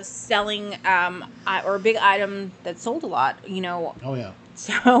selling or a big item that sold a lot, Oh yeah.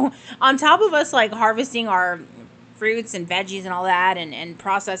 So on top of us like harvesting our fruits and veggies and all that and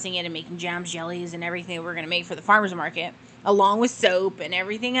processing it and making jams, jellies, and everything that we're going to make for the farmer's market, along with soap and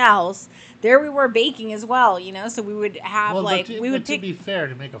everything else, there we were baking as well, so we would have But we would to pick. be fair,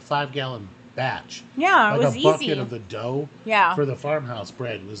 to make a 5-gallon batch, Yeah, it like was a bucket easy. of the dough Yeah. for the farmhouse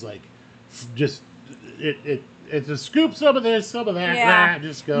bread was like just it's a scoop some of this, some of that, Yeah.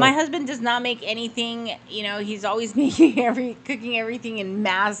 just go. My husband does not make anything, he's always making cooking everything in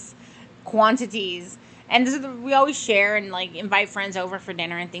mass quantities. And we always share and like invite friends over for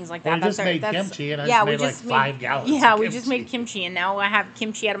dinner and things like that. We just made kimchi, and I just made like 5 gallons. Yeah, of we just kimchi. made kimchi, and now I have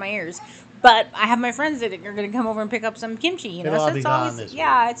kimchi out of my ears. But I have my friends that are going to come over and pick up some kimchi. It'll all so be it's gone always this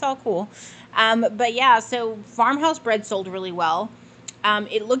it's all cool. But yeah, so farmhouse bread sold really well.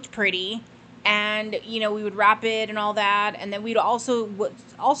 It looked pretty, and we would wrap it and all that, and then what also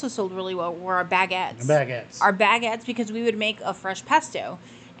sold really well were our baguettes. Our baguettes, because we would make a fresh pesto.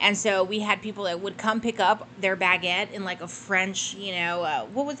 And so we had people that would come pick up their baguette in like a French,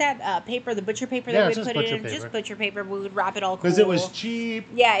 what was that paper? The butcher paper Yeah, that it's we just put it butcher in? paper. Just butcher paper. We would wrap it all cool. Because it was cheap.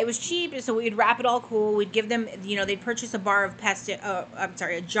 Yeah, it was cheap. So we'd wrap it all cool. We'd give them, they'd purchase a jar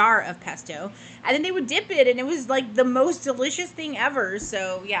of pesto, and then they would dip it, and it was like the most delicious thing ever.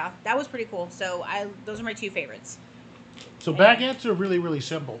 So yeah, that was pretty cool. So those are my two favorites. So baguettes are really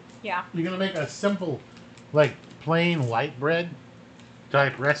simple. Yeah. You're gonna make a simple, like plain white bread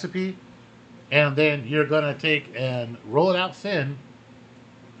type recipe, and then you're gonna take and roll it out thin,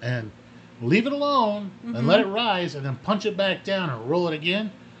 and leave it alone and let it rise, and then punch it back down and roll it again,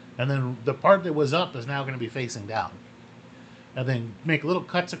 and then the part that was up is now going to be facing down, and then make little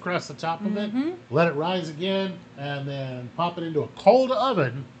cuts across the top of it, let it rise again, and then pop it into a cold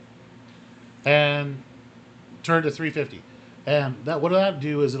oven and turn to 350. And what that'll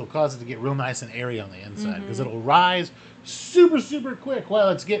do is it'll cause it to get real nice and airy on the inside, because it'll rise super quick while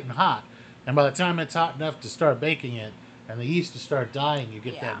it's getting hot, and by the time it's hot enough to start baking it and the yeast to start dying, you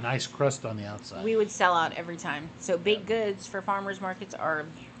get Yeah. that nice crust on the outside. We would sell out every time. So baked goods for farmers markets are a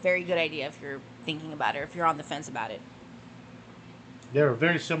very good idea if you're thinking about it, or if you're on the fence about it. They're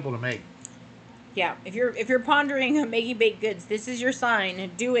very simple to make. Yeah, if you're pondering making baked goods, this is your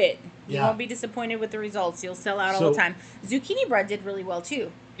sign. Do it. You Yeah. won't be disappointed with the results. You'll sell out all the So time. Zucchini bread did really well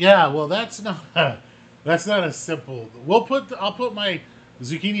too. yeah, well, that's not that's not a simple. I'll put my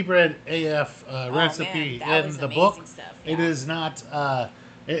zucchini bread AF Oh man, recipe that in was the book. amazing stuff. It Yeah. is not.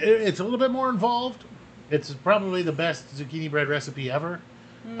 It's a little bit more involved. It's probably the best zucchini bread recipe ever.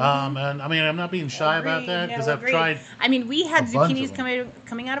 And I mean, I'm not being shy about Agreed. that because No, I've agreed. tried I mean, we a had bunch of zucchinis them.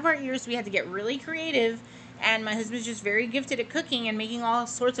 coming out of our ears. We had to get really creative, and my husband's just very gifted at cooking and making all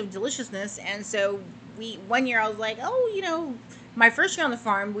sorts of deliciousness. And so we one year I was like, oh, my first year on the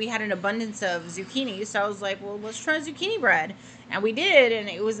farm, we had an abundance of zucchini, so I was like, well, let's try zucchini bread. And we did, and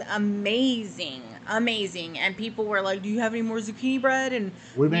it was amazing, amazing. And people were like, "Do you have any more zucchini bread?" And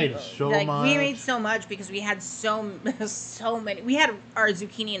We made so we much. made so much because we had so many. We had our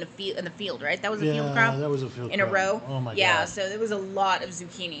zucchini in the field, right? That was a field Yeah, crop that was a field in a crop. row. Oh my Yeah, god! so there was a lot of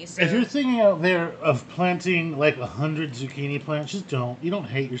zucchini. So If you're thinking out there of planting like 100 zucchini plants, just don't. You don't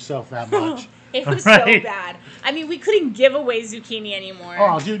hate yourself that much. it was Right? so bad. I mean, we couldn't give away zucchini anymore.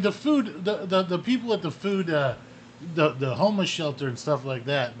 Oh, dude, the people at the food, the homeless shelter and stuff like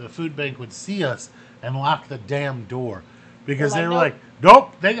that, the food bank would see us and lock the damn door because They're they were like, like,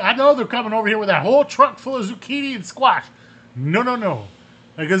 nope, I know they're coming over here with that whole truck full of zucchini and squash. No, no, no.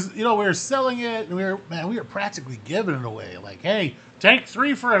 Because, we were selling it and we were practically giving it away. Like, hey, take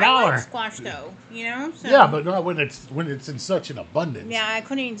 3 for an I hour. like squash though, So, Yeah, but not when it's in such an abundance. yeah, I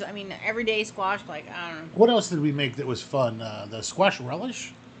couldn't even. I mean, everyday squash, like I don't know. What else did we make that was fun? The squash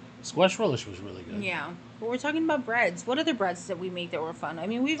relish. Squash relish was really good. Yeah, but we're talking about breads. What other breads did we make that were fun? I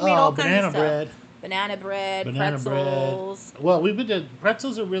mean, we've made all kinds banana of stuff. bread. Banana bread, Banana pretzels, bread. Well,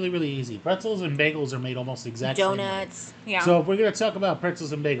 pretzels are really, really easy. Pretzels and bagels are made almost exactly same way. donuts. Yeah. So if we're gonna talk about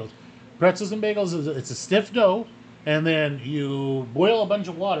pretzels and bagels it's a stiff dough, and then you boil a bunch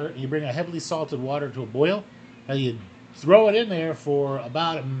of water. And you bring a heavily salted water to a boil, and you throw it in there for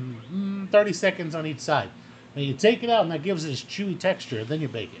about 30 seconds on each side. And you take it out, and that gives it this chewy texture. And then you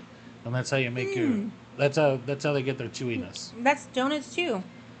bake it, and that's how you make your. That's how they get their chewiness. That's donuts too.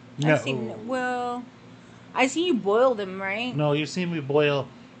 No, I see you boil them, right? no, you see me boil.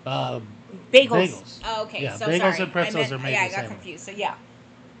 Bagels. Bagels. Oh, okay. Yeah, so bagels sorry. and pretzels are made Yeah, the I got same way. confused. So yeah,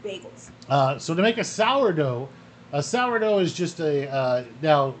 bagels. So to make a sourdough is just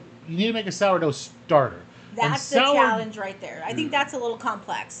now you need to make a sourdough starter. And That's the challenge right there. I think that's a little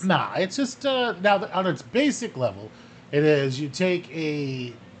complex. Nah, it's just now on its basic level, it is you take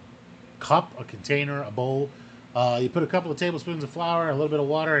a cup, a container, a bowl. You put a couple of tablespoons of flour, a little bit of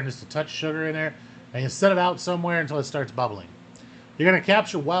water, and just a touch of sugar in there, and you set it out somewhere until it starts bubbling. You're gonna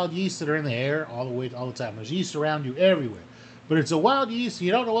capture wild yeast that are in the air all the time. There's yeast around you everywhere, but it's a wild yeast. So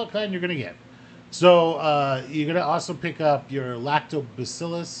you don't know what kind you're gonna get. So you're gonna also pick up your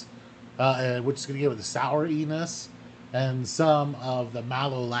lactobacillus, which is gonna give it the souriness, and some of the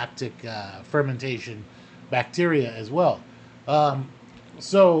malolactic fermentation bacteria as well.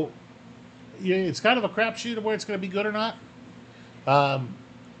 So it's kind of a crapshoot of where it's going to be good or not. I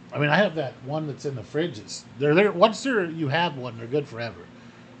mean, I have that one that's in the fridge. Once you have one, they're good forever,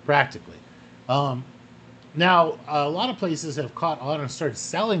 practically. Now, a lot of places have caught on and started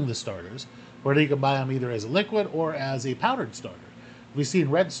selling the starters, where you can buy them either as a liquid or as a powdered starter. We've seen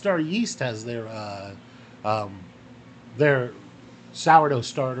Red Star Yeast has their sourdough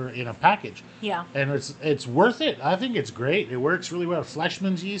starter in a package. Yeah. And it's worth it. I think it's great. It works really well.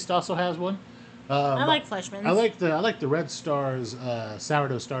 Fleshman's Yeast also has one. I like Fleshman's. I like the Red Star's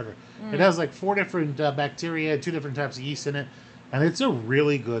sourdough starter. It has like 4 different bacteria, 2 different types of yeast in it, and it's a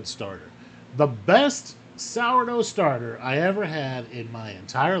really good starter. The best sourdough starter I ever had in my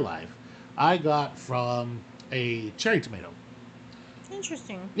entire life, I got from a cherry tomato.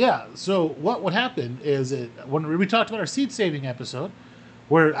 Interesting. Yeah. So what would happen is when we talked about our seed saving episode,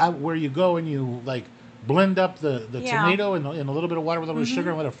 where you go and you like blend up the Yeah. tomato in a little bit of water with a little sugar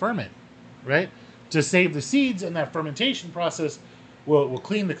and let it ferment, right? To save the seeds, and that fermentation process will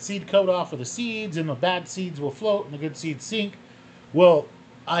clean the seed coat off of the seeds, and the bad seeds will float and the good seeds sink. Well,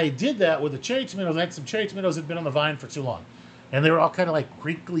 I did that with the cherry tomatoes. I had some cherry tomatoes that had been on the vine for too long, and they were all kind of like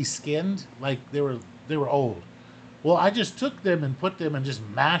crinkly skinned, like they were old. Well, I just took them and put them and just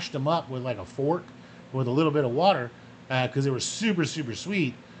mashed them up with like a fork with a little bit of water because they were super, super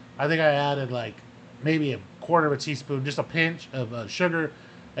sweet. I think I added like maybe a quarter of a teaspoon, just a pinch of sugar,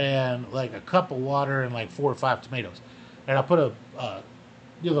 and like a cup of water and like 4 or 5 tomatoes. And I put a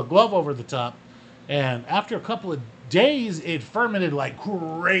glove over the top. And after a couple of days, it fermented like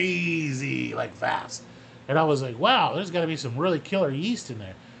crazy, like fast. And I was like, wow, there's got to be some really killer yeast in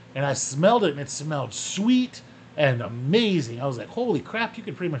there. And I smelled it, and it smelled sweet and amazing. I was like, holy crap, you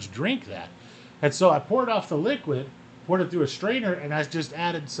could pretty much drink that. And so I poured off the liquid, poured it through a strainer, and I just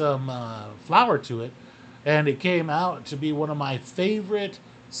added some flour to it. And it came out to be one of my favorite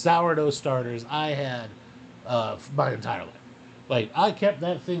sourdough starters I had my entire life. Like, I kept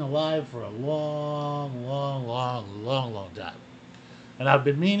that thing alive for a long, long, long, long, long time. And I've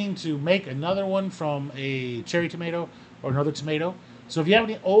been meaning to make another one from a cherry tomato or another tomato. So if you have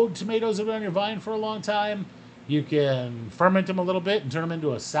any old tomatoes that have been on your vine for a long time, you can ferment them a little bit and turn them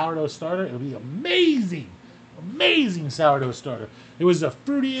into a sourdough starter. It'll be amazing, amazing sourdough starter. It was the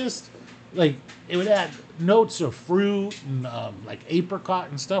fruitiest, like it would add notes of fruit and like apricot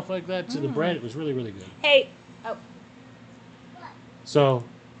and stuff like that to the bread. It was really, really good. Hey, oh, So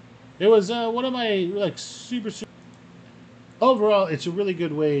it was one of my like super. Overall, it's a really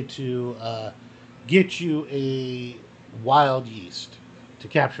good way to get you a wild yeast, to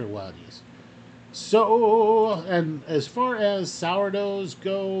capture wild yeast. So, and as far as sourdoughs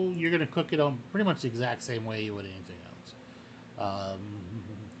go, you're going to cook it on pretty much the exact same way you would anything else.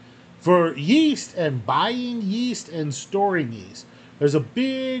 For yeast and buying yeast and storing yeast, there's a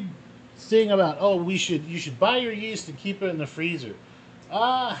big thing about, oh, you should buy your yeast and keep it in the freezer.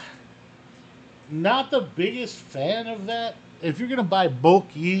 Not the biggest fan of that. If you're gonna buy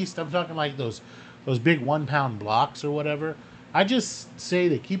bulk yeast, I'm talking like those big 1 pound blocks or whatever. I just say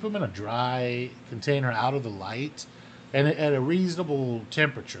to keep them in a dry container out of the light and at a reasonable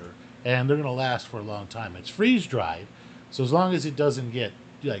temperature, and they're gonna last for a long time. It's freeze dried, so as long as it doesn't get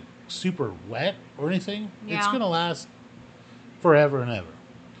like super wet or anything, it's Yeah. gonna last forever and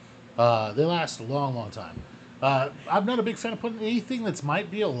ever. They last a long, long time. I'm not a big fan of putting anything that might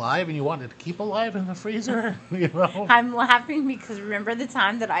be alive and you want it to keep alive in the freezer. You know, I'm laughing because remember the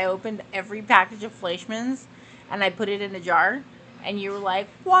time that I opened every package of Fleischmann's and I put it in a jar, and you were like,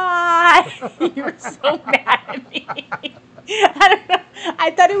 "Why?" You were so mad at me. I don't know.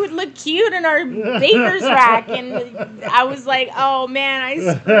 I thought it would look cute in our baker's rack, and I was like, "Oh man, I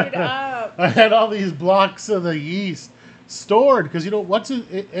screwed up." I had all these blocks of the yeast stored because what's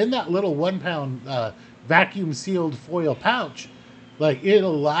in that little 1 pound vacuum sealed foil pouch. Like,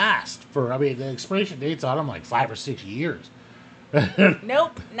 it'll last for, I mean, the expiration date's on them like 5 or 6 years.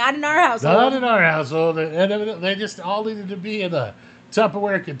 Nope, not in our household. Not in our household. And they just all needed to be in a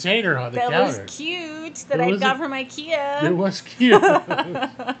Tupperware container on the That counter. was cute that It I was got a- from IKEA. It was cute.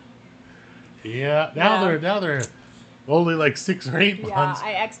 Yeah. Now they're only like 6 or 8 Yeah, months.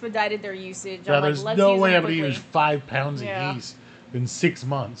 I expedited their usage. Now I'm like, there's let's no use way them I'm gonna quickly. use 5 pounds Yeah. of yeast in 6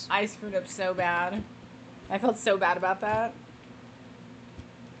 months. I screwed up so bad. I felt so bad about that.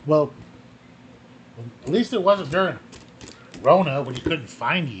 Well, at least it wasn't during Rona when you couldn't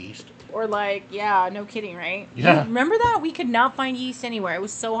find yeast. Or like, yeah, no kidding, right? Yeah. Remember that? We could not find yeast anywhere. It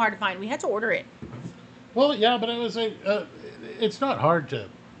was so hard to find. We had to order it. Well, yeah, but it was like it's not hard to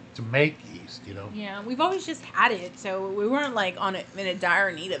make yeast, you know. Yeah, we've always just had it, so we weren't like in a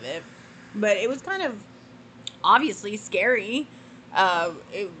dire need of it. But it was kind of obviously scary.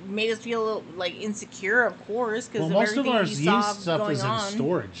 It made us feel a little, like insecure, of course, because Well, of most of everything our you saw yeast stuff going is in on.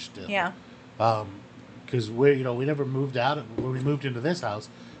 storage still. Yeah. Because we never moved out when we moved into this house.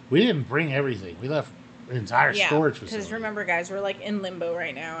 We didn't bring everything. We left an entire Yeah, storage facility. because remember, guys, we're like in limbo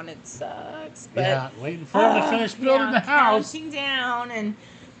right now, and it sucks. But Yeah, waiting for them to finish building the house. Counting down, and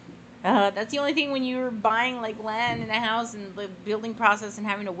that's the only thing when you're buying like land in a house and the building process and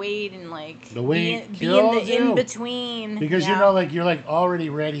having to wait and like The wait be in the kills you. in between. Because yeah. you're like already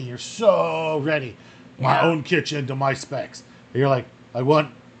ready. You're so ready. My Yeah. own kitchen to my specs. And you're like, I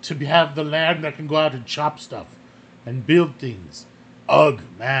want to have the land that can go out and chop stuff and build things. Ugh,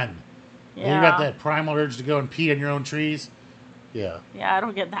 man. And you got that primal urge to go and pee on your own trees. Yeah. Yeah, I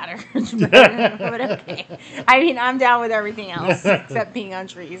don't get that urge, but okay. I mean, I'm down with everything else except being on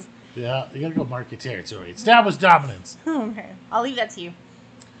trees. Yeah, you gotta go mark your territory. Establish dominance. Okay, I'll leave that to you.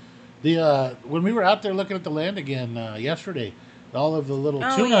 The when we were out there looking at the land again yesterday, all of the little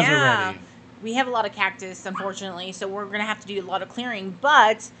tunas are ready. We have a lot of cactus, unfortunately, so we're gonna have to do a lot of clearing.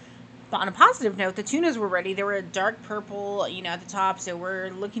 But on a positive note, the tunas were ready. They were a dark purple, at the top. So we're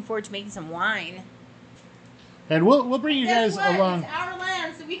looking forward to making some wine. And we'll bring you guys along. It's our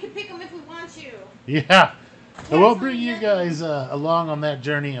land, so we can pick them if we want to. Yeah. And we'll bring you guys along on that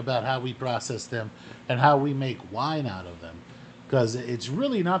journey about how we process them and how we make wine out of them, because it's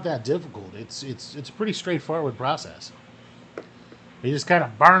really not that difficult. It's a pretty straightforward process. You just kind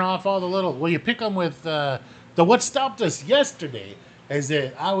of burn off all the little. Well, you pick them with what stopped us yesterday is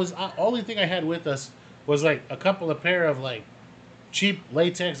that only thing I had with us was like a couple of pair of like cheap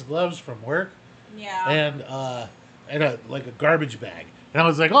latex gloves from work Yeah. and a garbage bag. And I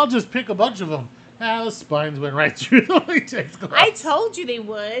was like, I'll just pick a bunch of them Ah, the spines went right through the latex gloves. I told you they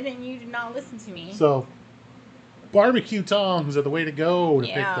would, and you did not listen to me. So, barbecue tongs are the way to go to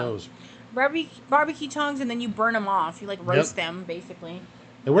pick Yeah. those. Barbecue tongs, and then you burn them off. You like roast them, basically.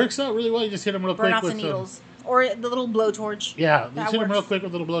 It works out really well. You just hit them real Burn quick off with the needles. Or the little blowtorch. Yeah, That just hit them real works. quick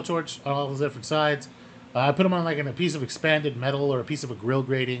with a little blowtorch on all the different sides. I put them on like in a piece of expanded metal or a piece of a grill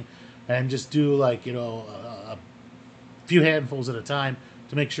grating, and just do like a few handfuls at a time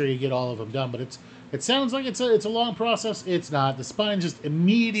to make sure you get all of them done. But it sounds like it's a long process. It's not. The spines just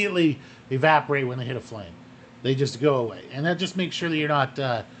immediately evaporate when they hit a flame. They just go away, and that just makes sure that you're not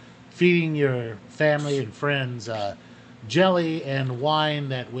feeding your family and friends jelly and wine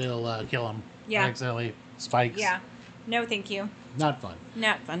that will kill them. Yeah. Accidentally spikes. Yeah. No, thank you. Not fun.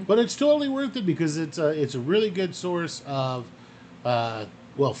 Not fun. But it's totally worth it because it's a really good source of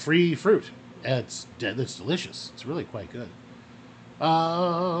free fruit. It's delicious. It's really quite good.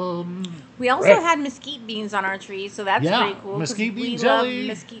 We also Right. had mesquite beans on our tree, so that's Yeah, pretty cool. 'cause mesquite bean we jelly. love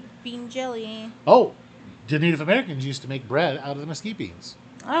mesquite bean jelly. Oh, the Native Americans used to make bread out of the mesquite beans.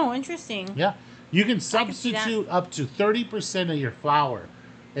 Oh, interesting. Yeah, you can can see that. substitute up to 30% of your flour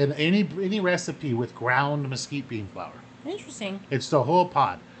in any recipe with ground mesquite bean flour. Interesting. It's the whole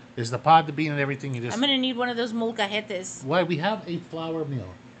pod. It's the pod, the bean, and everything. You just I'm gonna need one of those molcajetes. why we have a flour mill.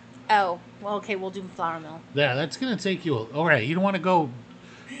 Oh, well, okay, we'll do flour mill. Yeah, that's gonna take you. All right, you don't want to go.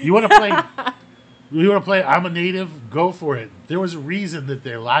 You want to play. You want to play. I'm a native. Go for it. There was a reason that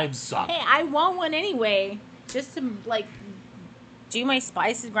their lives suck. Hey, I want one anyway, just to like do my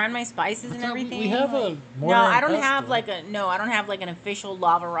spices, grind my spices and everything. We have a like, no, mortar I and don't have pestle. I don't have like an official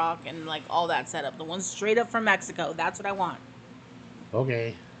lava rock and like all that setup. The one straight up from Mexico. That's what I want.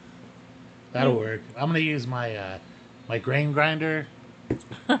 Okay, that'll work. I'm gonna use my my grain grinder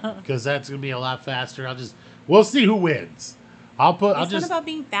because that's gonna be a lot faster. We'll see who wins. It's not about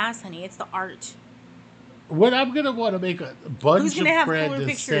being fast, honey. It's the art. What I'm gonna want to make a bunch Who's of gonna have bread cooler to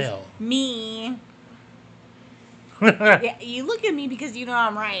pictures? sell. Me. Yeah, you look at me because you know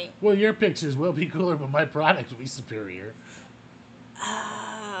I'm right. Well, your pictures will be cooler, but my product will be superior.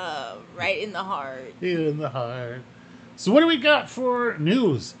 Right in the heart. In the heart. So, what do we got for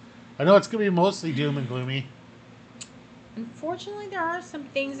news? I know it's gonna be mostly doom and gloomy. Unfortunately, there are some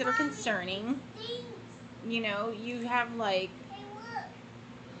things that are concerning. You know, you have like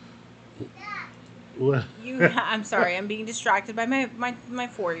What? I'm sorry, I'm being distracted by my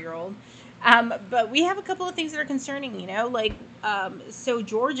 4-year-old. But we have a couple of things that are concerning, you know, like, so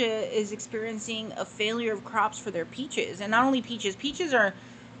Georgia is experiencing a failure of crops for their peaches. And not only peaches, peaches are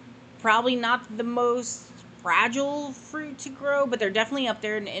probably not the most fragile fruit to grow, but they're definitely up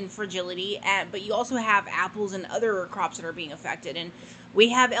there in fragility. But you also have apples and other crops that are being affected. And we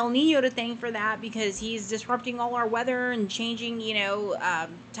have El Nino to thank for that because he's disrupting all our weather and changing, you know,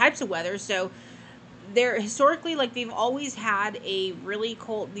 types of weather. So they're historically, like, they've always had a really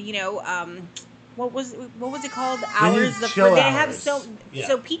cold, you know, what was it called? Hours. chill They have hours. Yeah.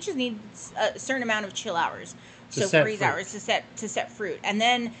 so peaches need a certain amount of chill hours, To so set freeze fruit. hours to set fruit, and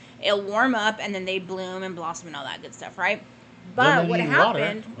then it'll warm up, and then they bloom and blossom and all that good stuff, right? But Then they what need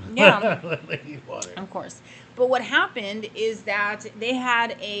happened? water. Yeah. They need water. Of course. But what happened is that they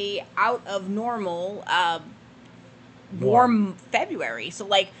had a out of normal warm February. So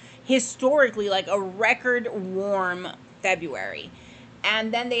like historically like a record warm February.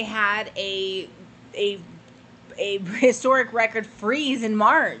 And then they had a historic record freeze in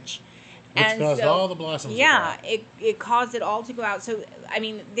March. Which caused all the blossoms to Yeah, go it caused it all to go out. So I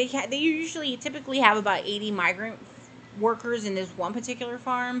mean, they typically have about 80 migrant workers in this one particular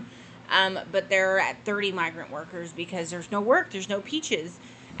farm, but they're at 30 migrant workers because there's no work, there's no peaches,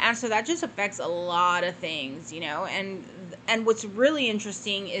 and so that just affects a lot of things, you know. And what's really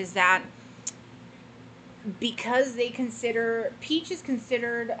interesting is that because they consider peach is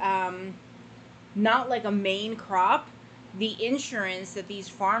considered not like a main crop, the insurance that these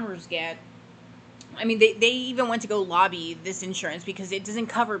farmers get, I mean, they even went to go lobby this insurance because it doesn't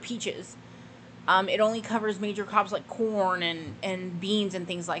cover peaches. It only covers major crops like corn and beans and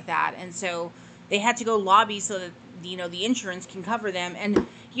things like that. And so they had to go lobby so that, you know, the insurance can cover them. And,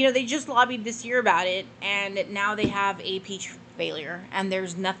 you know, they just lobbied this year about it, and now they have a peach failure. And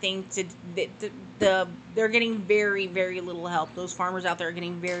there's nothing to... They're getting very, very little help. Those farmers out there are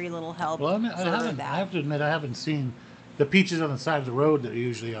getting very little help. Well, for that. I have to admit, I haven't seen the peaches on the side of the road that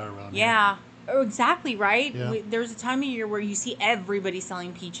usually are around here. Yeah. Oh, exactly, right? Yeah. There's a time of year where you see everybody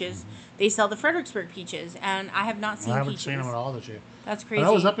selling peaches. Mm-hmm. They sell the Fredericksburg peaches, and I have not seen I haven't peaches. seen them at all this year. That's crazy. And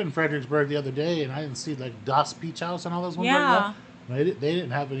I was up in Fredericksburg the other day, and I didn't see like Das Peach House and all those ones. Yeah. Like that. They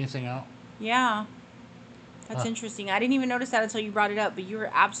didn't have anything out. Yeah. That's interesting. I didn't even notice that until you brought it up, but you were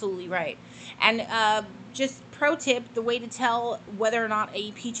absolutely right. And just pro tip, the way to tell whether or not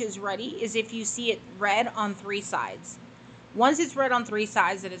a peach is ready is if you see it red on three sides. Once it's red on three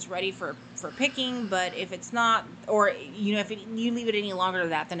sides, then it's ready for picking. But if it's not, or if you leave it any longer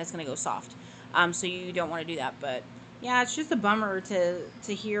than that, then it's gonna go soft. So you don't want to do that. But yeah, it's just a bummer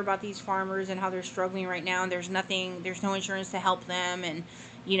to hear about these farmers and how they're struggling right now. And there's no insurance to help them, and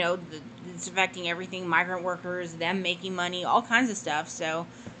it's affecting everything. Migrant workers, them making money, all kinds of stuff. So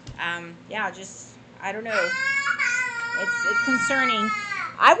yeah, just I don't know. It's concerning.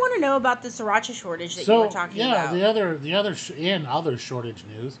 I want to know about the sriracha shortage that you were talking about. In other shortage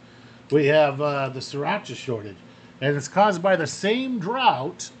news, we have the sriracha shortage, and it's caused by the same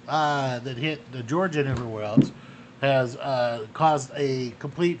drought that hit the Georgia and everywhere else, has caused a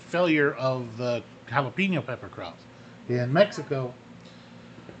complete failure of the jalapeno pepper crops in Mexico.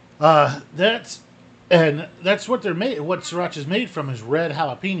 That's what they're made. What sriracha is made from is red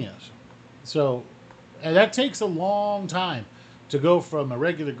jalapenos. So, and that takes a long time to go from a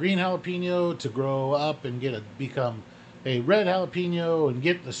regular green jalapeno to grow up and become a red jalapeno and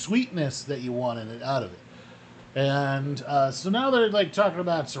get the sweetness that you want in it out of it. And so now they're like talking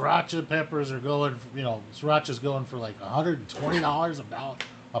about sriracha peppers are going, sriracha's going for like $120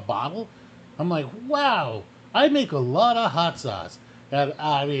 a bottle. I'm like, wow, I make a lot of hot sauce. And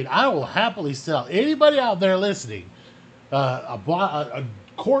I mean, I will happily sell anybody out there listening a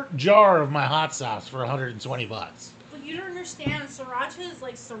quart jar of my hot sauce for $120. But you don't understand. Sriracha is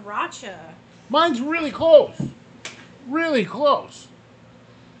like sriracha. Mine's really close. Really close.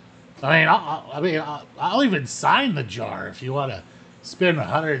 I'll even sign the jar if you want to spend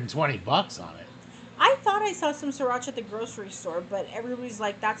 $120 on it. I thought I saw some sriracha at the grocery store, but everybody's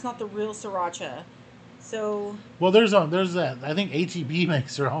like, that's not the real sriracha. So. Well, there's that. I think HEB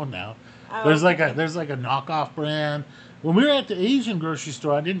makes their own now. Oh, there's like a knockoff brand. When we were at the Asian grocery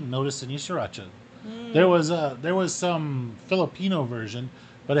store, I didn't notice any sriracha. There was some Filipino version,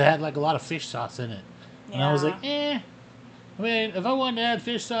 but it had like a lot of fish sauce in it, and I was like, I mean, if I wanted to add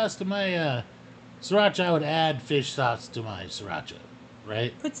fish sauce to my sriracha, I would add fish sauce to my sriracha,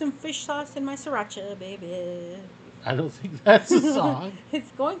 right? Put some fish sauce in my sriracha, baby. I don't think that's a song.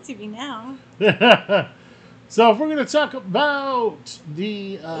 It's going to be now. So if we're going to talk about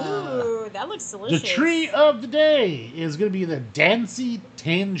the... Ooh, that looks delicious. The tree of the day is going to be the Dancy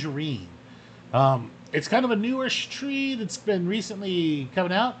Tangerine. It's kind of a newish tree that's been recently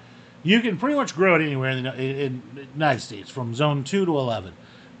coming out. You can pretty much grow it anywhere in the United States, from zone 2 to 11.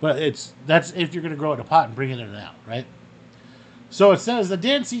 But that's if you're going to grow it in a pot and bring it in and out, right? So it says the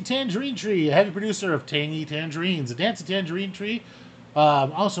Dancy Tangerine Tree, a heavy producer of tangy tangerines. The Dancy Tangerine Tree,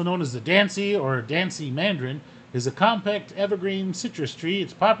 also known as the Dancy or Dancy Mandarin, is a compact evergreen citrus tree.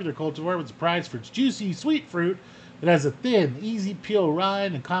 It's a popular cultivar with prize for its juicy, sweet fruit that has a thin, easy peel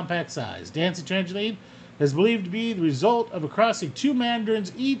rind and compact size. Dancy Tangerine is believed to be the result of a crossing two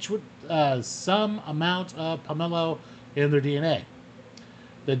mandarins, each with some amount of pomelo in their DNA.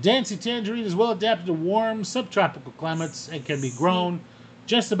 The Dancy Tangerine is well adapted to warm subtropical climates and can be grown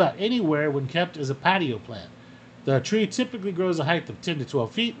just about anywhere when kept as a patio plant. The tree typically grows a height of 10 to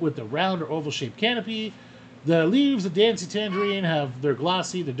 12 feet with a round or oval-shaped canopy. The leaves of Dancy Tangerine they're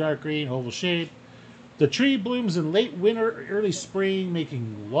glossy, the dark green, oval shape. The tree blooms in late winter or early spring,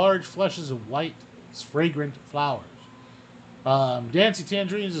 making large flushes of white, fragrant flowers. Dancy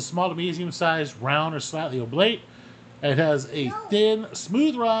Tangerine is a small to medium-sized, round or slightly oblate. It has a thin,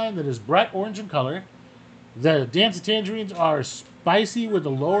 smooth rind that is bright orange in color. The Dancy Tangerines are spicy with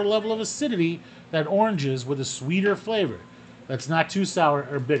a lower level of acidity than oranges with a sweeter flavor that's not too sour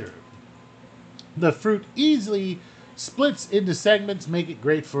or bitter. The fruit easily splits into segments, make it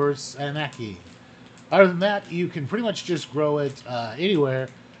great for snacking. Other than that, you can pretty much just grow it anywhere.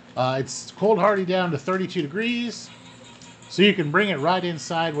 It's cold hardy down to 32 degrees, so you can bring it right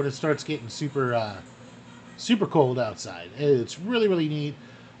inside when it starts getting super cold outside. It's really, really neat.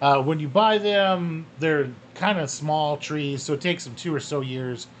 When you buy them, they're kind of small trees, so it takes them 2 or so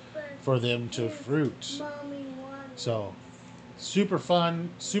years for them to fruit. So, super fun,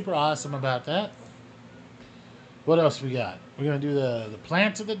 super awesome about that. What else we got? We're going to do the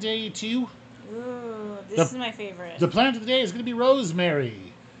plant of the day, too. Ooh, this is my favorite. The plant of the day is going to be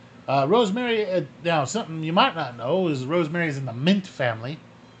rosemary. Rosemary, now, something you might not know is rosemary's in the mint family.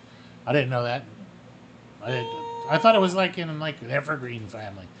 I didn't know that. I thought it was like in an evergreen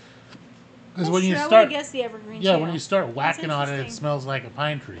family. Because when you start, I would guess the evergreen. Yeah, when you start whacking on it, it smells like a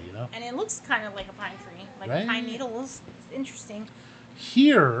pine tree, you know. And it looks kind of like a pine tree, like right? pine needles. It's interesting.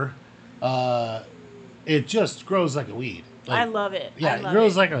 Here, it just grows like a weed. I love it. Yeah, I it love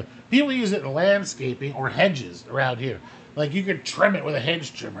grows it. like a. People use it in landscaping or hedges around here. Like you could trim it with a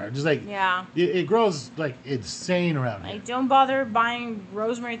hedge trimmer. Just like Yeah. it grows like insane around here. Like, don't bother buying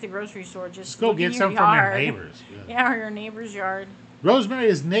rosemary at the grocery store. Just Just go look in get your some from your yard. neighbors. Yeah. Yeah, or your neighbor's yard. Rosemary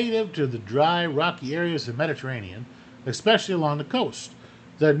is native to the dry, rocky areas of the Mediterranean, especially along the coast.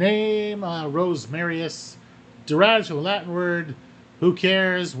 The name Rosmarius derives from the Latin word "who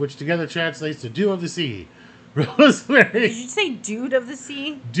cares," which together translates to "dew of the sea." Did Rosemary, you say dude of the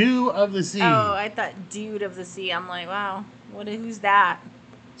sea? dew of the sea. Oh, I thought dude of the sea. I'm like, wow, who's that?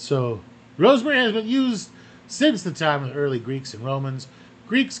 So, rosemary has been used since the time of the early Greeks and Romans.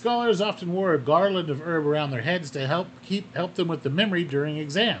 Greek scholars often wore a garland of herb around their heads to help them with the memory during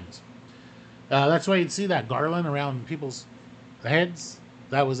exams. That's why you'd see that garland around people's heads.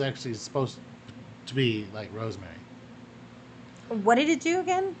 That was actually supposed to be like rosemary. What did it do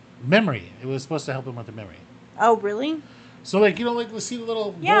again? Memory. It was supposed to help them with the memory. Oh, really? So, like like see the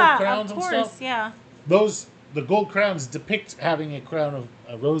little Yeah, gold crowns of and course, stuff. yeah. The gold crowns depict having a crown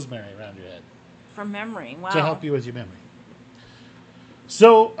of rosemary around your head From memory, wow. to help you with your memory.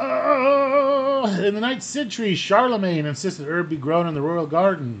 So, in the 9th century, Charlemagne insisted herb be grown in the royal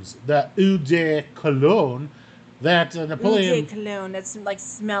gardens, the Eau de Cologne, that Napoleon. Eau de cologne. That's like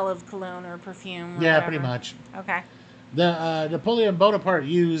smell of cologne or perfume. Or Yeah, whatever. pretty much. Okay. The Napoleon Bonaparte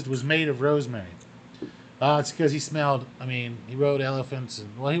used was made of rosemary. It's because he smelled. I mean, he rode elephants,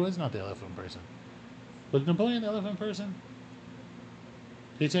 and well, he was not the elephant person. Was Napoleon the elephant person?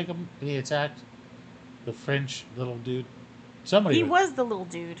 Did he take him and he attacked the French little dude? Somebody. He was the little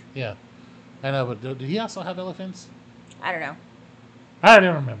dude. Yeah, I know, but did he also have elephants? I don't know. I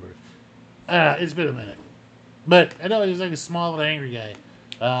don't remember. It's been a minute, but I know he was like a small little angry guy,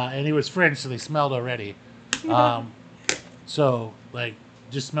 and he was French, so they smelled already. So like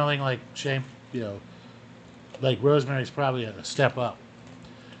just smelling like shame, like rosemary's probably a step up.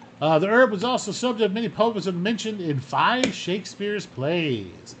 The herb was also subject of many poems and mentioned in 5 Shakespeare's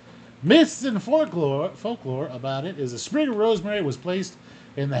plays. Myths and folklore about it is a sprig of rosemary was placed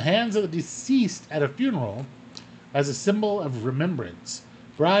in the hands of the deceased at a funeral as a symbol of remembrance.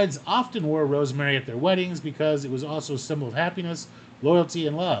 Brides often wore rosemary at their weddings because it was also a symbol of happiness, loyalty,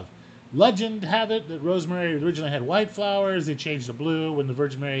 and love. Legend have it that rosemary originally had white flowers. They changed to blue when the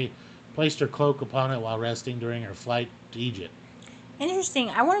Virgin Mary placed her cloak upon it while resting during her flight to Egypt. Interesting.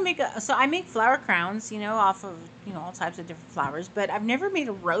 I want to make I make flower crowns, off of, all types of different flowers, but I've never made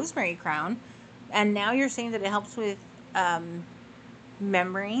a rosemary crown. And now you're saying that it helps with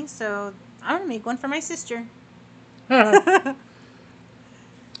memory. So I'm going to make one for my sister.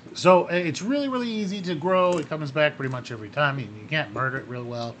 So it's really, really easy to grow. It comes back pretty much every time. You can't murder it real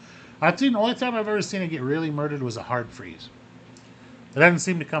well. I think the only time I've ever seen it get really murdered was a hard freeze. It doesn't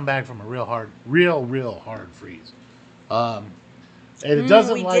seem to come back from a real hard freeze. And it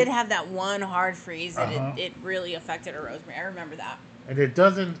doesn't we did have that one hard freeze and it really affected our rosemary. I remember that. And it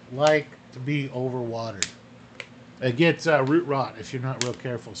doesn't like to be overwatered. It gets root rot if you're not real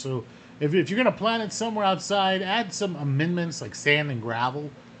careful. So if you're going to plant it somewhere outside, add some amendments like sand and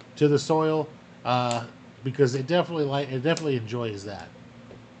gravel to the soil because it definitely enjoys that.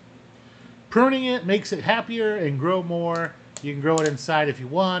 Pruning it makes it happier and grow more. You can grow it inside if you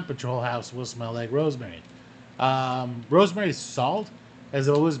want, but your whole house will smell like rosemary. Rosemary salt has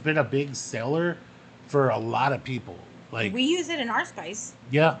always been a big seller for a lot of people. Like we use it in our spice.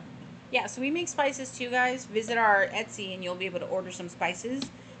 Yeah. Yeah, so we make spices too, guys. Visit our Etsy and you'll be able to order some spices.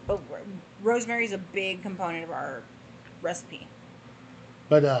 But rosemary is a big component of our recipe.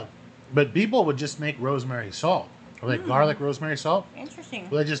 But people would just make rosemary salt, or like garlic rosemary salt. Interesting.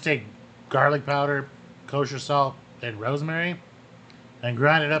 Well, they just take garlic powder, kosher salt, and rosemary, and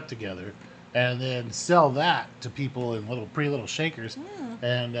grind it up together, and then sell that to people in little shakers.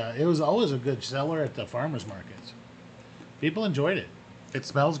 And it was always a good seller at the farmers markets. People enjoyed it. It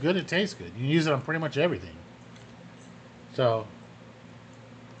smells good. It tastes good. You can use it on pretty much everything. So,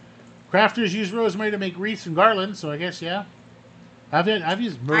 crafters use rosemary to make wreaths and garlands. So I guess I've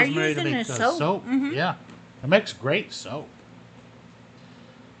used rosemary to make soap. Yeah, it makes great soap.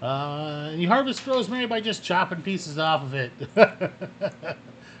 You harvest rosemary by just chopping pieces off of it,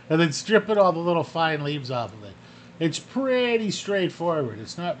 and then stripping all the little fine leaves off of it. It's pretty straightforward.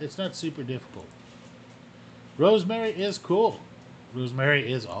 It's not super difficult. Rosemary is cool. Rosemary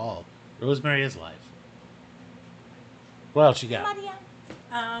is all. Rosemary is life. What else you got?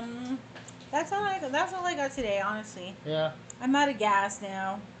 That's all I got today, honestly. Yeah. I'm out of gas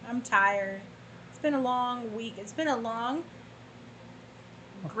now. I'm tired. It's been a long week. It's been a long,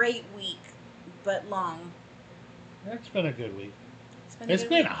 great week, but long. It's been a good week. It's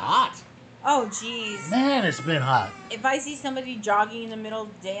been hot. Oh, jeez. Man, it's been hot. If I see somebody jogging in the middle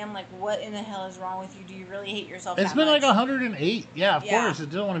of the day, I'm like, what in the hell is wrong with you? Do you really hate yourself It's that been much? like 108. Yeah, of Yeah. course. I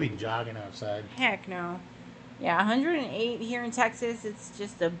don't want to be jogging outside. Heck no. Yeah, 108 here in Texas. It's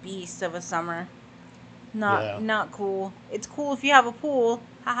just a beast of a summer. Yeah. Not cool. It's cool if you have a pool.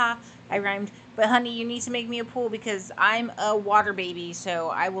 Haha, I rhymed. But honey, you need to make me a pool because I'm a water baby. So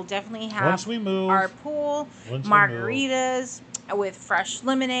I will definitely have Once we move, our pool, once we move. margaritas with fresh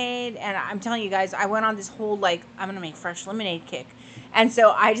lemonade. And I'm telling you guys, I went on this whole like I'm gonna make fresh lemonade kick. And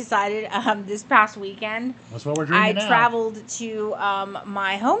so I decided this past weekend That's what we're I drinking now. traveled to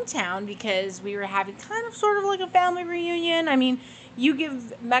my hometown because we were having kind of sort of like a family reunion. I mean, you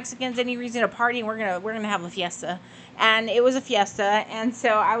give Mexicans any reason to party, and we're gonna have a fiesta. And it was a fiesta, and so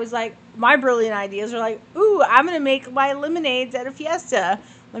I was like, my brilliant ideas were like, ooh, I'm gonna make my lemonades at a fiesta.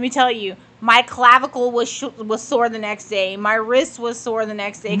 Let me tell you, my clavicle was sore the next day. My wrist was sore the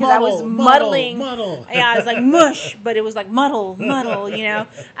next day because I was muddling. Muddle. Yeah, I was like mush, but it was like muddle. You know,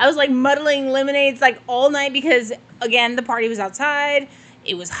 I was like muddling lemonades like all night because again the party was outside.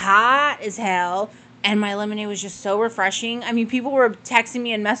 It was hot as hell, and my lemonade was just so refreshing. I mean, people were texting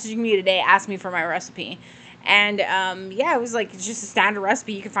me and messaging me today, asking me for my recipe, and yeah, it was like it's just a standard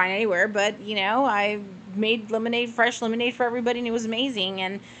recipe you can find anywhere. But you know, I made fresh lemonade for everybody, and it was amazing.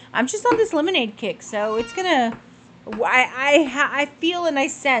 And I'm just on this lemonade kick, so it's gonna. I feel and I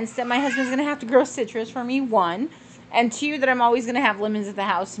sense that my husband's gonna have to grow citrus for me. One, and two, that I'm always gonna have lemons at the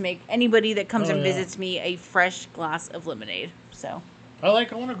house to make anybody that comes and visits me a fresh glass of lemonade. So. I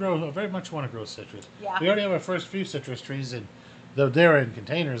very much want to grow citrus. Yeah. We already have our first few citrus trees, and they're in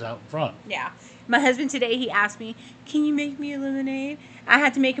containers out in front. Yeah. My husband today, he asked me, can you make me a lemonade? I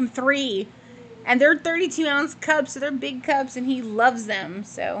had to make him 3. And they're 32-ounce cups, so they're big cups, and he loves them.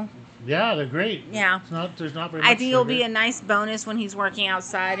 So, Yeah, they're great. yeah. There's not very much I think it'll be sugar. a nice bonus when he's working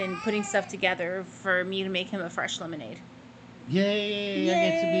outside and putting stuff together for me to make him a fresh lemonade. Yay, I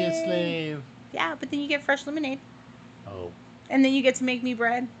get to be a Yay. slave. Yeah, but then you get fresh lemonade. Oh. And then you get to make me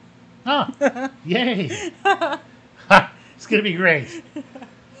bread. Huh. Yay. It's going to be great.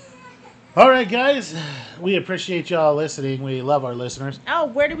 All right, guys. We appreciate y'all listening. We love our listeners. Oh,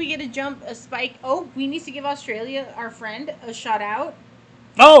 where do we get a spike? Oh, we need to give Australia, our friend, a shout out.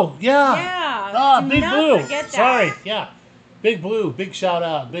 Oh, yeah. Yeah. Do Big not Blue. forget that. Sorry. Yeah. Big Blue. Big shout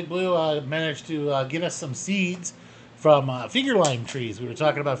out. Big Blue managed to get us some seeds from finger lime trees. We were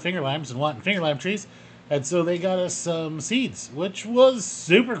talking about finger limes and wanting finger lime trees. And so they got us some seeds, which was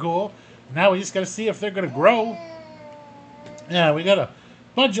super cool. Now we just got to see if they're going to grow. Yeah, we got a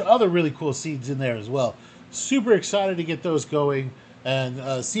bunch of other really cool seeds in there as well. Super excited to get those going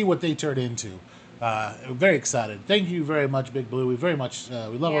and see what they turn into. Very excited. Thank you very much, Big Blue. We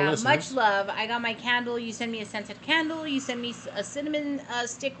love our listeners. Much love. I got my candle. You sent me a scented candle. You sent me a cinnamon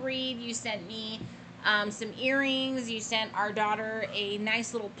stick reed. You sent me some earrings. You sent our daughter a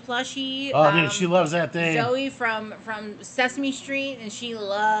nice little plushie. Oh, dude, she loves that thing. Zoe from Sesame Street, and she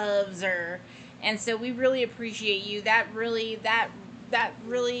loves her. And so we really appreciate you. That really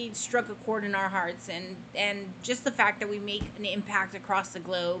struck a chord in our hearts, and just the fact that we make an impact across the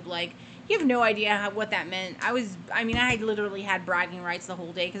globe, like. You have no idea what that meant. I had literally had bragging rights the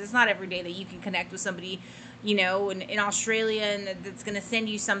whole day because it's not every day that you can connect with somebody, you know, in Australia and that's going to send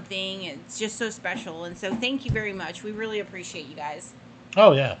you something. It's just so special. And so thank you very much. We really appreciate you guys.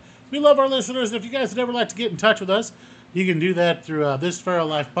 Oh, yeah. We love our listeners. If you guys would ever like to get in touch with us, you can do that through This Feral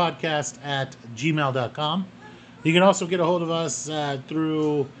Life Podcast at gmail.com. You can also get a hold of us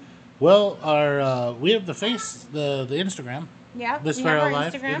through, we have the Instagram. Yeah, This we have Feral our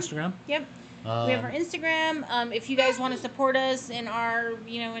Life Instagram. Yep. We have our Instagram. If you guys want to support us in our,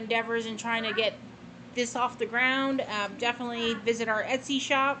 endeavors in trying to get this off the ground, definitely visit our Etsy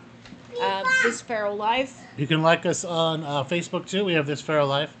shop, This Feral Life. You can like us on Facebook too. We have This Feral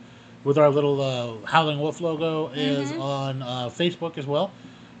Life with our little Howling Wolf logo is on Facebook as well.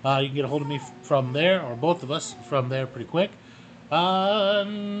 You can get a hold of me from there, or both of us from there pretty quick.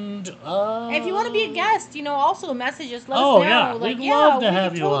 And if you want to be a guest, also message us. Let us know. Yeah, we'd love to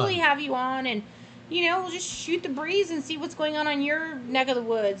have you on. Totally have you on, and we'll just shoot the breeze and see what's going on your neck of the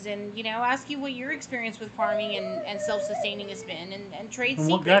woods, and ask you what your experience with farming and self-sustaining has been, and trade secrets.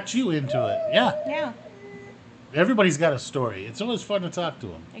 What got you into it? Yeah. Yeah. Everybody's got a story. It's always fun to talk to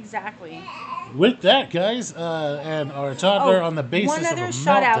them. Exactly. With that, guys, and our toddler on the basis of a meltdown. One other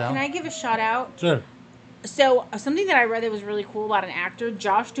shout out. Can I give a shout out? Sure. So, something that I read that was really cool about an actor,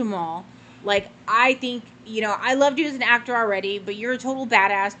 Josh Duhamel. Like, I think, I loved you as an actor already, but you're a total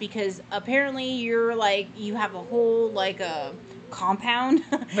badass because apparently you're, like, you have a whole, like, a compound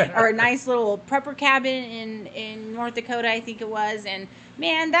or a nice little prepper cabin in North Dakota, I think it was. And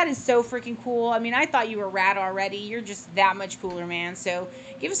man, that is so freaking cool. I mean, I thought you were rad already. You're just that much cooler, man. So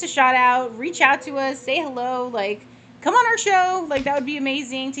give us a shout out, reach out to us, say hello, like come on our show. Like that would be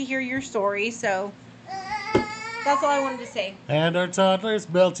amazing to hear your story. So that's all I wanted to say. And our toddler's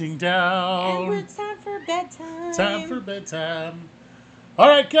melting down. And it's time for bedtime. Time for bedtime. All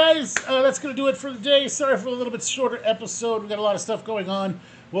right, guys, that's going to do it for the day. Sorry for a little bit shorter episode. We got a lot of stuff going on.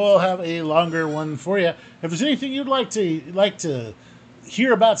 We'll have a longer one for you. If there's anything you'd like to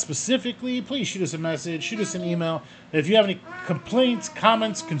hear about specifically, please shoot us a message, shoot us an email. If you have any complaints,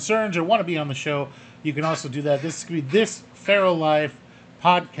 comments, concerns, or want to be on the show, you can also do that. This could be This Feral Life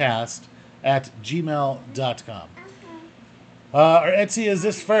Podcast at gmail.com. Our Etsy is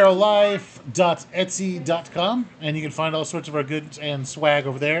thisferallife.etsy.com, and you can find all sorts of our goods and swag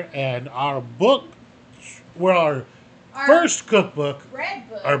over there. And our book, our first cookbook,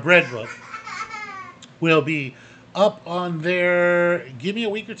 our bread book, will be up on there. Give me a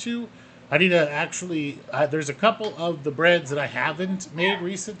week or two. I need to actually, there's a couple of the breads that I haven't made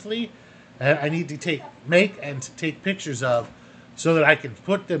recently, and I need to make and take pictures of so that I can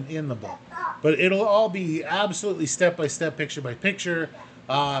put them in the book. But it'll all be absolutely step-by-step, picture-by-picture,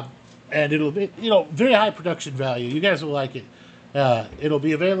 and it'll be, very high production value. You guys will like it. It'll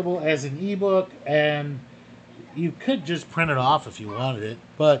be available as an ebook, and you could just print it off if you wanted it.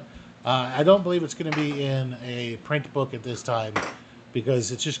 But I don't believe it's going to be in a print book at this time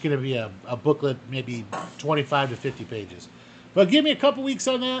because it's just going to be a booklet, maybe 25 to 50 pages. But give me a couple weeks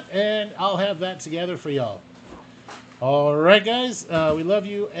on that, and I'll have that together for y'all. All right, guys. We love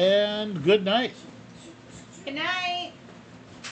you, and good night. Good night.